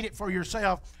home and read it for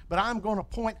yourself. But I'm going to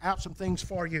point out some things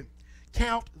for you.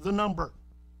 Count the number.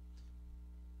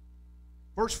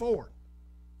 Verse 4.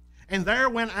 And there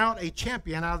went out a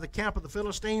champion out of the camp of the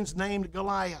Philistines named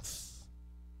Goliath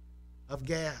of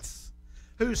Gath,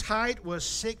 whose height was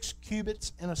 6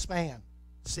 cubits and a span.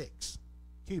 6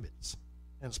 cubits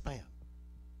and a span.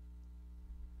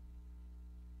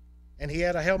 And he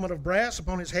had a helmet of brass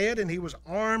upon his head, and he was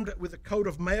armed with a coat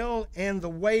of mail, and the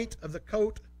weight of the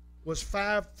coat was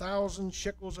 5,000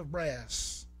 shekels of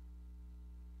brass.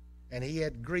 And he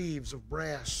had greaves of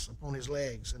brass upon his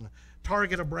legs, and a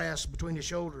target of brass between his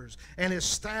shoulders. And his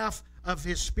staff of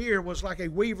his spear was like a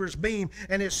weaver's beam,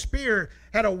 and his spear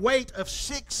had a weight of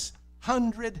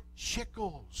 600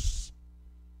 shekels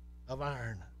of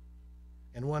iron.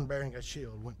 And one bearing a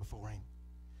shield went before him.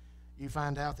 You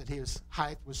find out that his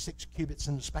height was 6 cubits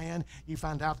in the span. You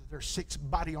find out that there's 6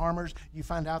 body armors. You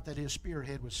find out that his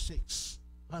spearhead was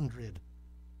 600.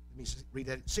 Let me read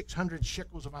that. 600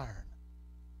 shekels of iron.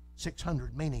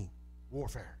 600 meaning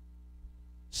warfare.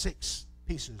 6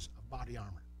 pieces of body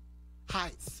armor.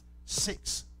 Height,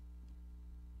 6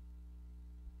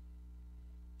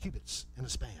 cubits in a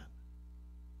span.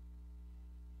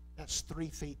 That's 3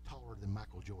 feet taller than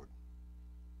Michael Jordan.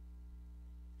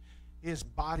 His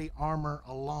body armor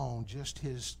alone, just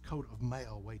his coat of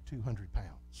mail, weighed 200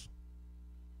 pounds.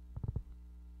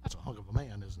 That's a hunk of a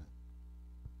man, isn't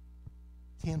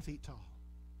it? 10 feet tall.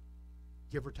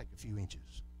 Give or take a few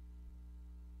inches.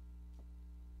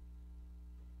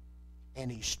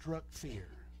 And he struck fear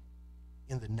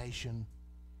in the nation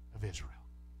of Israel.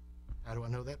 How do I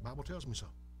know that? The Bible tells me so.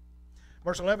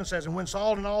 Verse 11 says, and when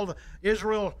Saul and all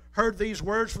Israel heard these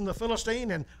words from the Philistine,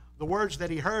 and the words that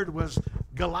he heard was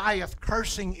Goliath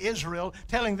cursing Israel,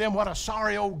 telling them what a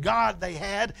sorry old God they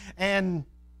had, and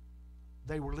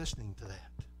they were listening to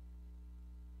that.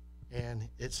 And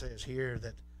it says here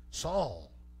that Saul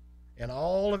and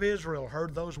all of Israel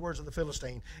heard those words of the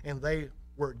Philistine, and they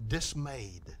were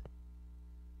dismayed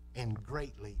and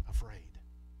greatly afraid.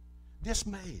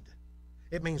 Dismayed.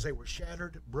 It means they were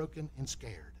shattered, broken, and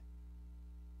scared.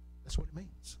 That's what it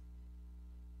means.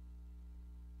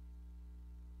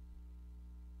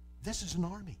 This is an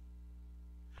army.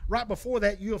 Right before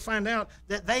that, you'll find out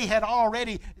that they had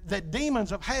already, the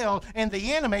demons of hell and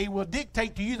the enemy will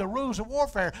dictate to you the rules of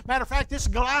warfare. Matter of fact, this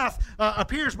Goliath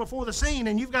appears before the scene,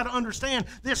 and you've got to understand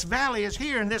this valley is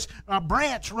here, and this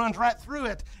branch runs right through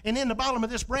it. And in the bottom of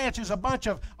this branch is a bunch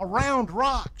of round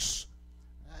rocks.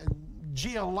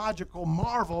 Geological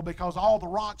marvel, because all the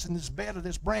rocks in this bed of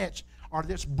this branch or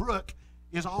this brook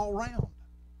is all round.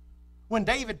 When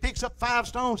David picks up 5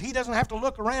 stones, he doesn't have to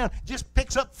look around, just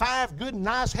picks up 5 good,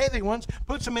 nice, heavy ones,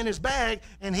 puts them in his bag,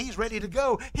 and he's ready to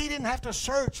go. He didn't have to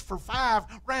search for 5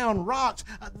 round rocks.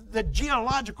 The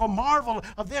geological marvel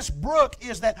of this brook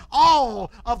is that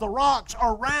all of the rocks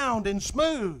are round and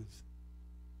smooth.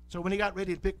 So when he got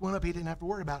ready to pick one up, he didn't have to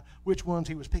worry about which ones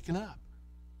he was picking up.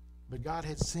 But God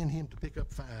had sent him to pick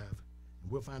up 5. And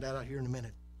we'll find out here in a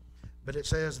minute. But it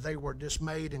says they were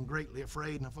dismayed and greatly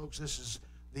afraid. Now, folks, this is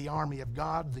the army of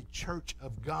God, the church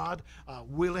of God,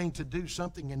 willing to do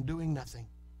something and doing nothing.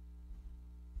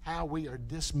 How we are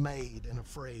dismayed and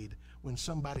afraid when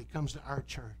somebody comes to our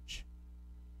church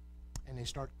and they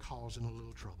start causing a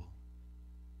little trouble.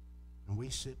 And we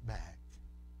sit back.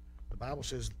 The Bible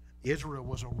says Israel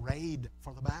was arrayed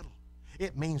for the battle.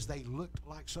 It means they looked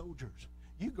like soldiers.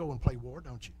 You go and play war,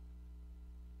 don't you?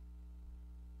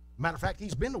 Matter of fact,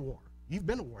 he's been to war. You've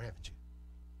been to war, haven't you?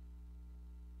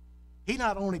 He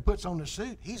not only puts on the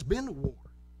suit, he's been to war.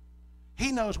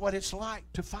 He knows what it's like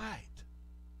to fight.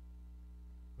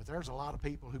 But there's a lot of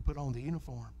people who put on the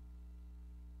uniform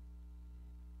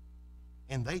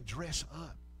and they dress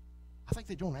up. I think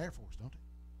they join the Air Force, don't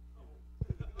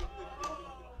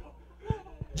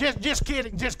they? Just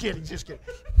kidding. Just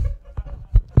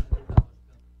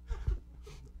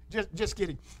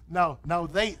kidding. No,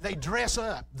 they dress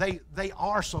up. They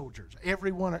are soldiers.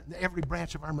 Every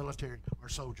branch of our military are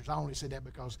soldiers. I only say that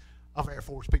because of Air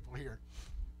Force people here.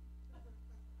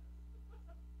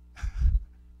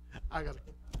 I got to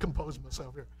compose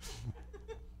myself here.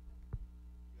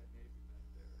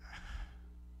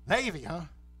 Navy, huh?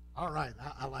 All right,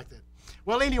 I like that.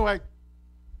 Well, anyway,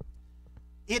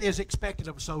 it is expected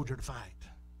of a soldier to fight.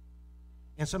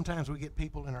 And sometimes we get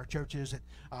people in our churches that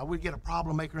we get a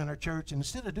problem maker in our church, and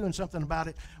instead of doing something about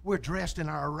it, we're dressed in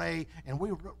our array, and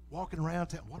we're walking around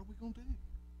telling, what are we going to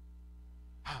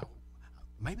do?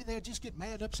 Maybe they'll just get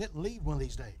mad, upset, and leave one of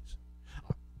these days.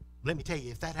 Let me tell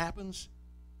you, if that happens,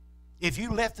 if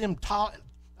you let them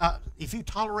if you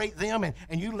tolerate them and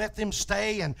you let them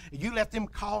stay and you let them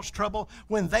cause trouble,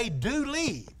 when they do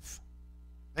leave,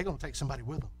 they're going to take somebody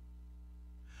with them.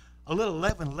 A little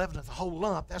leaven leaveneth the whole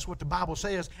lump. That's what the Bible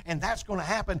says, and that's going to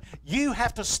happen. You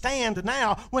have to stand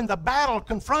now. When the battle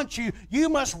confronts you, you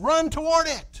must run toward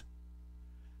it.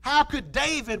 How could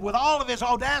David, with all of his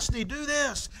audacity, do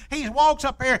this? He walks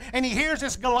up here and he hears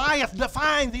this Goliath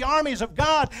defying the armies of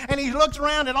God, and he looks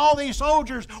around at all these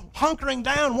soldiers hunkering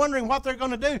down, wondering what they're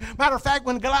going to do. Matter of fact,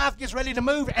 when Goliath gets ready to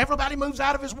move, everybody moves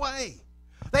out of his way.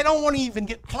 They don't want to even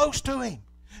get close to him.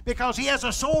 because he has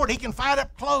a sword. He can fight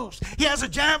up close. He has a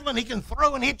javelin. He can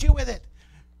throw and hit you with it.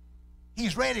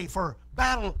 He's ready for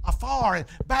battle afar and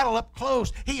battle up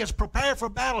close. He is prepared for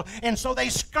battle. And so they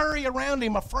scurry around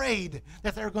him, afraid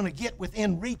that they're going to get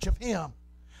within reach of him.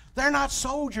 They're not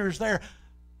soldiers. They're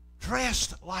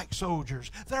dressed like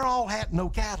soldiers. They're all hat, no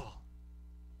cattle.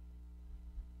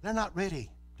 They're not ready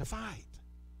to fight.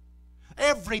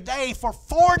 Every day for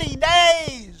 40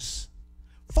 days.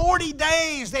 40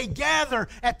 days they gather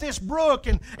at this brook,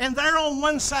 and they're on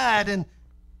one side, and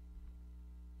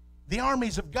the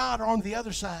armies of God are on the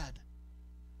other side.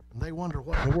 And they wonder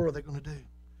what in the world they're going to do.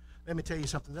 Let me tell you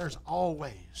something. There's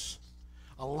always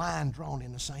a line drawn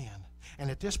in the sand. And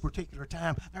at this particular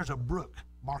time, there's a brook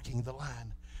marking the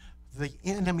line. The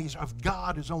enemies of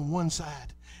God is on one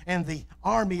side, and the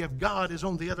army of God is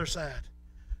on the other side.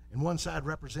 And one side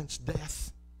represents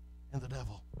death and the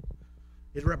devil.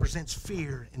 It represents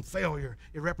fear and failure.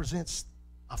 It represents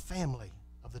a family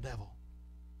of the devil.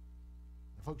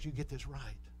 And folks, you get this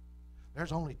right.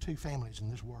 There's only 2 families in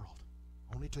this world.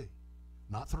 Only 2,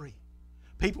 not 3.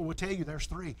 People will tell you there's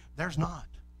 3. There's not.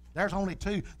 There's only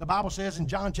 2. The Bible says in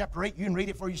John chapter 8, you can read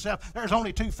it for yourself, there's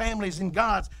only 2 families in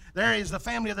God's. There is the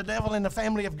family of the devil and the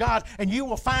family of God, and you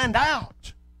will find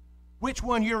out which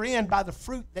one you're in by the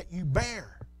fruit that you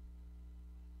bear.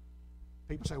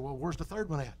 People say, well, where's the third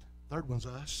one at? Third one's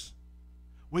us.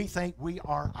 We think we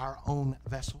are our own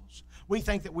vessels. We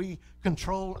think that we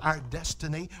control our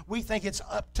destiny. We think it's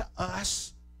up to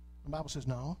us. The Bible says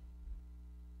no.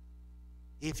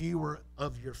 If you were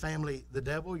of your family, the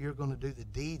devil, you're going to do the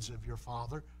deeds of your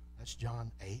father. That's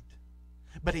John 8.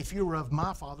 But if you were of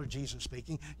my father, Jesus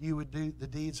speaking, you would do the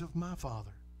deeds of my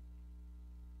father.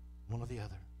 One or the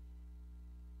other.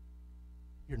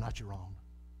 You're not your own.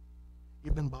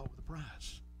 You've been bought with a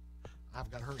price. I've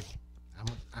got to hurry.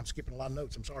 I'm skipping a lot of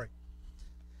notes. I'm sorry.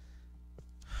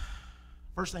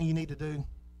 First thing you need to do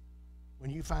when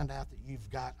you find out that you've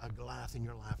got a Goliath in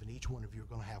your life, and each one of you are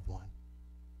going to have one,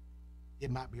 it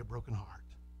might be a broken heart.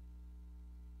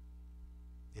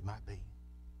 It might be.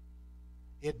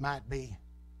 It might be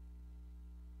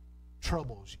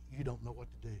troubles you don't know what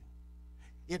to do.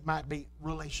 It might be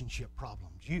relationship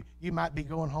problems. You might be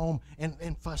going home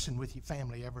and fussing with your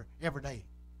family every day.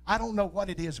 I don't know what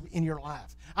it is in your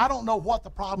life. I don't know what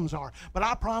the problems are. But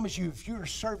I promise you, if you're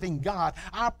serving God,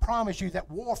 I promise you that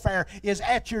warfare is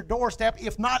at your doorstep,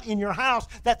 if not in your house,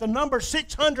 that the number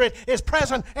 600 is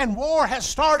present and war has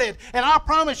started. And I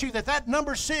promise you that that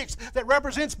number 6 that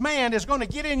represents man is going to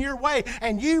get in your way.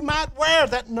 And you might wear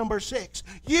that number 6.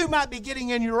 You might be getting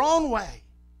in your own way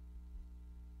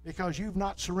because you've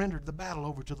not surrendered the battle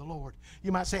over to the Lord.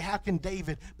 You might say, how can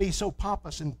David be so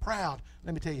pompous and proud?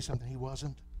 Let me tell you something. He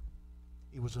wasn't.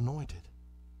 He was anointed.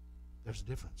 There's a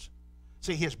difference.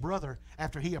 See, his brother,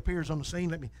 after he appears on the scene,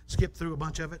 let me skip through a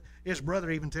bunch of it. His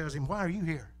brother even tells him, why are you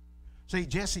here? See,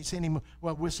 Jesse sent him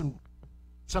with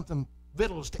something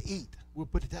victuals to eat. We'll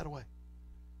put it that way.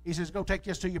 He says, go take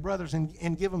this to your brothers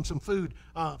and give them some food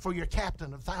for your captain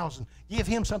of 1,000. Give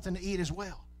him something to eat as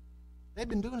well. They've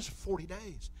been doing this for 40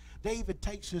 days. David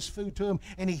takes this food to him,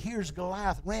 and he hears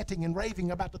Goliath ranting and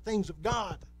raving about the things of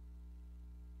God.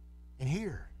 And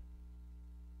here,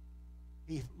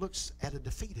 he looks at a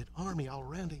defeated army all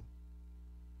around him.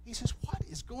 He says, what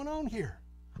is going on here?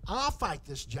 I'll fight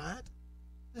this giant.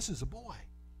 This is a boy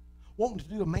wanting to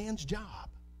do a man's job.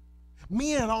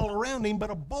 Men all around him, but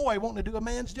a boy wanting to do a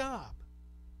man's job.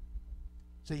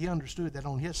 So he understood that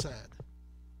on his side,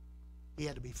 he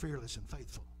had to be fearless and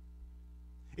faithful.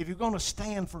 If you're going to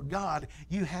stand for God,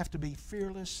 you have to be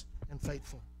fearless and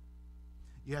faithful.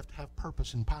 You have to have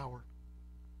purpose and power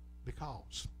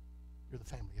because you're the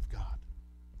family of God.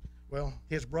 Well,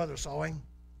 his brother saw him.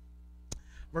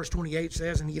 Verse 28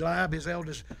 says, and Eliab, his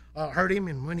eldest, heard him,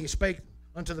 and when he spake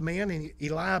unto the men, and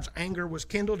Eliab's anger was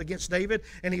kindled against David,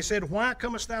 and he said, why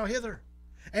comest thou hither?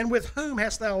 And with whom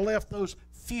hast thou left those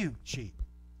few sheep?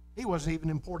 He wasn't even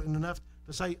important enough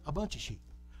to say a bunch of sheep,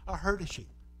 a herd of sheep,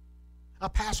 a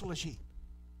passel of sheep,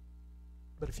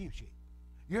 but a few sheep.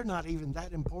 You're not even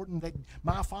that important that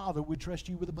my father would trust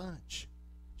you with a bunch,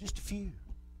 just a few.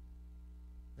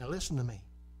 Now listen to me.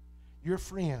 Your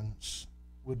friends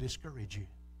will discourage you.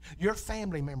 Your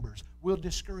family members will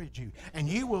discourage you. And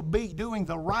you will be doing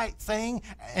the right thing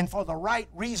and for the right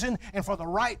reason and for the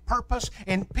right purpose.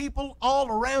 And people all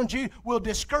around you will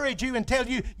discourage you and tell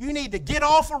you, you need to get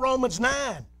off of Romans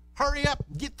 9. Hurry up,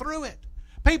 get through it.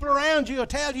 People around you will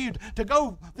tell you to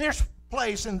go, there's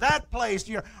place and that place.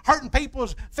 You're hurting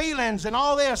people's feelings and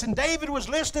all this. And David was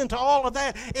listening to all of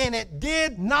that, and it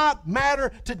did not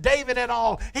matter to David at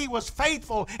all. He was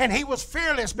faithful and he was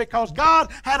fearless because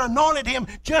God had anointed him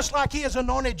just like he has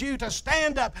anointed you to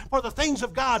stand up for the things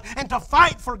of God and to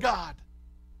fight for God.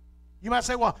 You might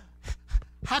say, well,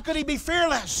 how could he be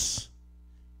fearless?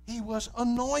 He was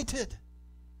anointed.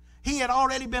 He had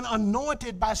already been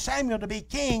anointed by Samuel to be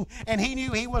king, and he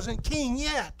knew he wasn't king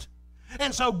yet.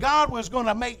 And so God was going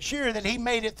to make sure that he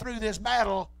made it through this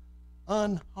battle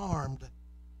unharmed,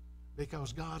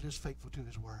 because God is faithful to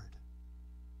his word.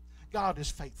 God is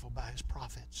faithful by his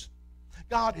prophets.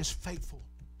 God is faithful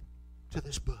to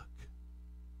this book.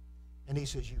 And he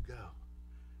says, you go.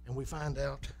 And we find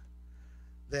out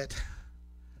that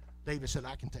David said,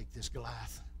 I can take this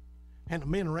Goliath. And the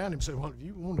men around him said, well, if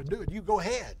you want to do it, you go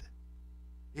ahead.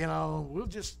 You know, we'll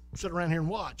just sit around here and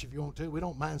watch if you want to. We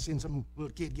don't mind seeing some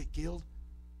little kid get killed.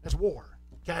 That's war.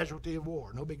 Casualty of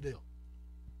war. No big deal.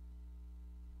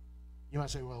 You might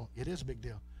say, well, it is a big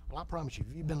deal. Well, I promise you,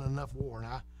 if you've been in enough war,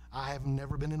 and I have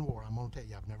never been in war. I'm going to tell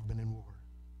you, I've never been in war.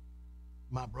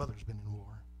 My brother's been in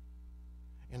war.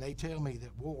 And they tell me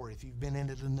that war, if you've been in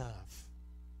it enough,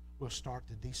 will start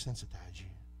to desensitize you.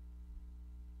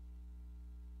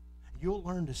 You'll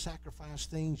learn to sacrifice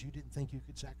things you didn't think you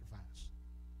could sacrifice.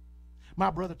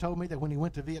 My brother told me that when he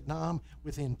went to Vietnam,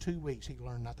 within 2 weeks, he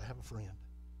learned not to have a friend.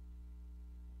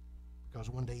 Because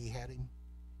one day he had him,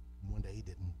 and one day he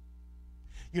didn't.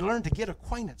 You learn to get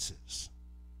acquaintances,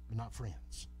 but not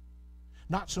friends.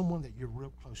 Not someone that you're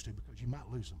real close to, because you might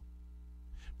lose them.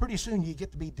 Pretty soon you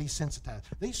get to be desensitized.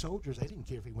 These soldiers, they didn't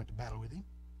care if he went to battle with him,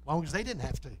 as long as they didn't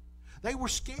have to. They were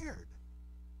scared.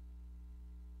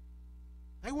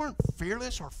 They weren't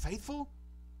fearless or faithful.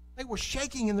 They were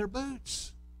shaking in their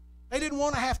boots. They didn't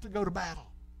want to have to go to battle.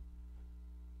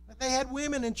 But they had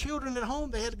women and children at home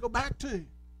they had to go back to.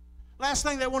 Last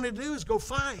thing they wanted to do is go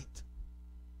fight.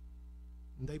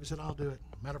 And David said, I'll do it.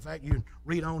 Matter of fact, you can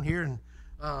read on here, and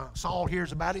Saul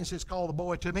hears about it and says, call the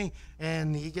boy to me.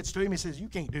 And he gets to him and says, you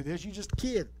can't do this. You're just a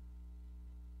kid.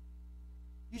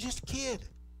 You're just a kid.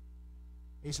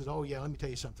 He says, oh, yeah, let me tell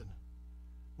you something.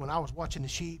 When I was watching the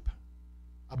sheep,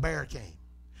 a bear came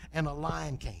and a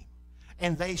lion came,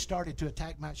 and they started to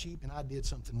attack my sheep, and I did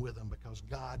something with them because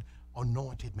God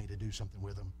anointed me to do something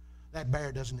with them. That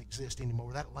bear doesn't exist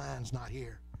anymore. That lion's not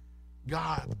here.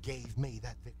 God gave me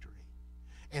that victory,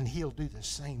 and he'll do the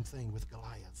same thing with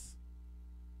Goliath.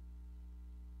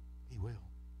 He will.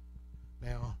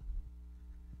 Now,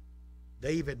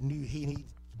 David knew he needed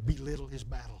to belittle his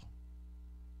battle.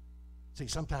 See,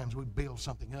 sometimes we build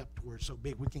something up to where it's so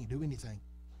big we can't do anything.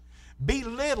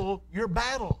 Belittle your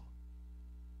battle.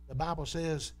 The Bible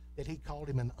says that he called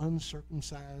him an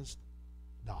uncircumcised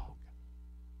dog.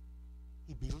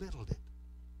 He belittled it.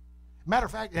 Matter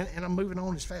of fact, and I'm moving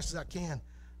on as fast as I can,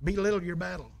 belittle your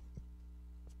battle.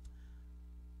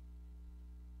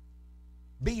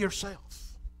 Be yourself.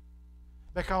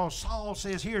 Because Saul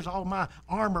says, here's all my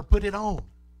armor, put it on.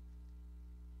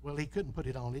 Well, he couldn't put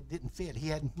it on. It didn't fit. He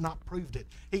had not proved it.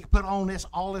 He put on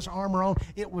all this armor on.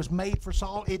 It was made for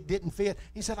Saul. It didn't fit.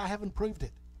 He said, I haven't proved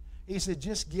it. He said,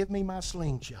 just give me my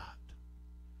slingshot.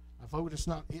 Now, folks,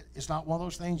 it's not one of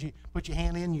those things you put your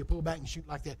hand in, you pull back and shoot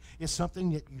like that. It's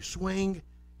something that you swing,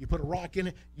 you put a rock in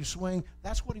it, you swing.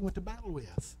 That's what he went to battle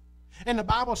with. And the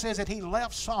Bible says that he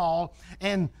left Saul,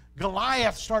 and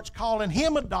Goliath starts calling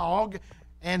him a dog.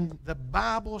 And the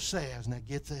Bible says, now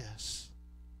get this,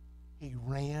 he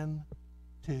ran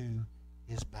to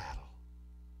his battle.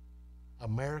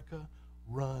 America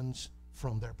runs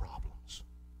from their problems.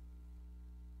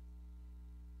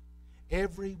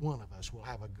 Every one of us will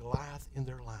have a Goliath in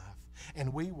their life,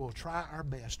 and we will try our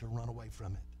best to run away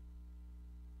from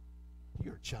it.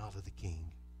 You're a child of the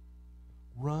King.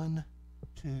 Run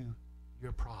to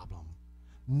your problem,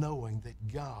 knowing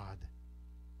that God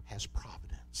has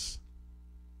providence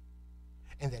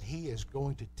and that he is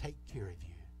going to take care of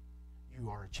you. You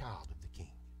are a child of the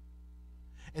King.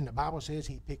 And the Bible says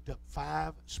he picked up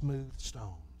 5 smooth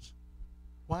stones.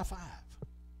 Why 5?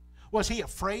 Was he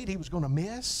afraid he was going to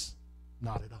miss?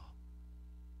 Not at all.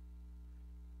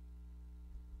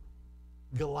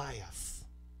 Goliath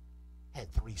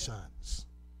had 3 sons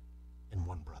and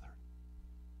 1 brother.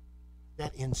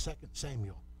 That in 2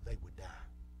 Samuel they would die.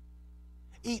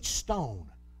 Each stone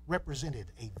represented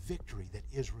a victory that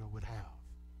Israel would have.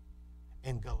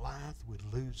 And Goliath would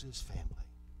lose his family.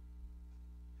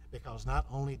 Because not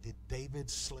only did David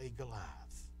slay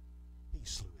Goliath, he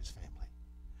slew his family.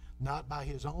 Not by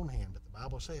his own hand, but the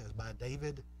Bible says by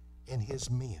David and his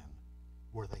men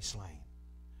were they slain.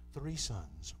 3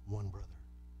 sons, 1 brother,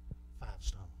 5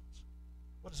 stones.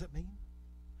 What does that mean?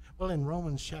 Well, in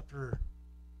Romans chapter,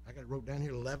 I got it wrote down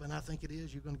here, 11, I think it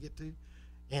is, you're going to get to.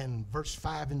 And verse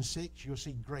 5 and 6, you'll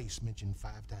see grace mentioned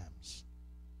 5 times.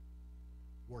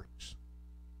 Works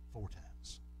 4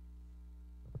 times.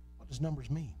 What does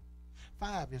numbers mean?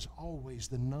 5 is always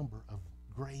the number of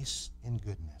grace and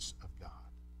goodness of God.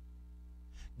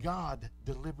 God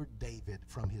delivered David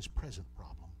from his present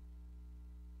problem,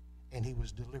 and he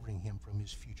was delivering him from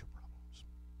his future problems.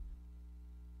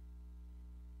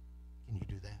 Can you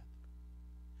do that?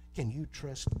 Can you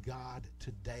trust God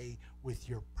today with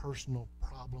your personal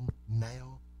problem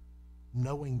now,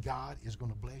 knowing God is going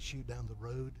to bless you down the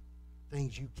road,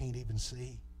 things you can't even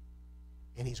see,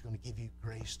 and he's going to give you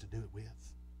grace to do it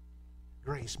with?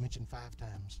 Grace mentioned 5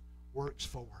 times. Works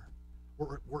 4.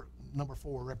 Work, number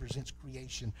 4 represents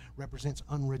creation, represents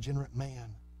unregenerate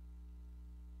man.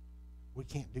 We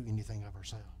can't do anything of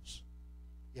ourselves.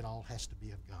 It all has to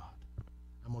be of God.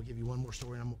 I'm going to give you one more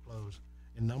story and I'm going to close.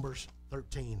 In Numbers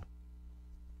 13,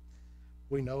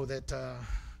 we know that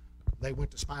they went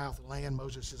to spy out the land.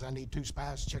 Moses says, I need 2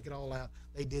 spies to check it all out.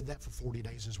 They did that for 40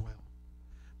 days as well.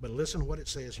 But listen to what it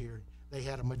says here. They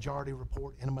had a majority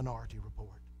report and a minority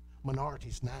report.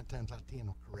 Minorities 9 times out of 10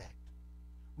 are correct.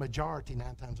 Majority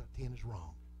 9 times out of 10 is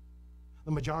wrong.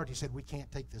 The majority said, we can't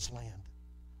take this land.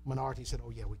 Minority said,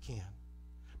 oh yeah, we can.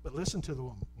 But listen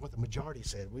to what the majority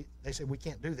said. They said, we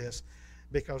can't do this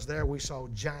because there we saw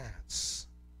giants,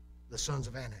 the sons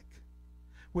of Anak,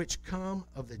 which come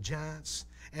of the giants,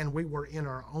 and we were in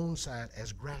our own sight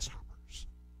as grasshoppers,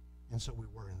 and so we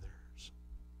were in theirs.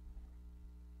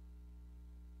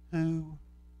 Who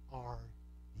are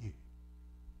you?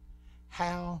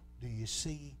 How do you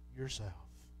see yourself?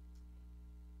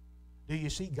 Do you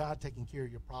see God taking care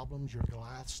of your problems, your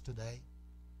Goliaths today,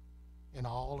 and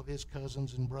all of his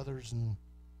cousins and brothers and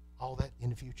all that in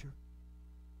the future?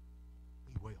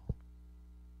 He will.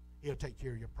 He'll take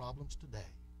care of your problems today.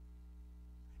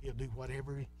 He'll do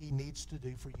whatever he needs to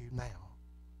do for you now,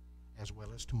 as well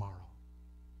as tomorrow,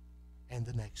 and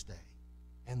the next day,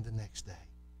 and the next day.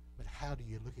 But how do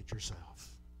you look at yourself?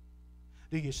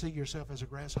 Do you see yourself as a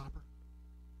grasshopper?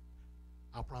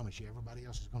 I'll promise you, everybody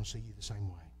else is going to see you the same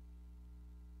way.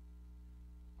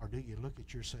 Or do you look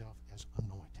at yourself as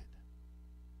anointed,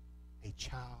 a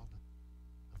child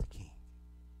of the King?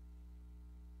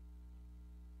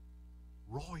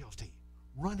 Royalty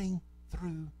running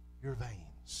through your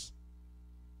veins.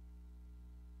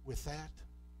 With that,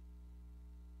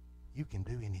 you can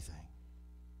do anything.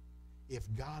 If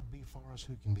God be for us,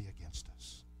 who can be against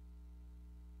us?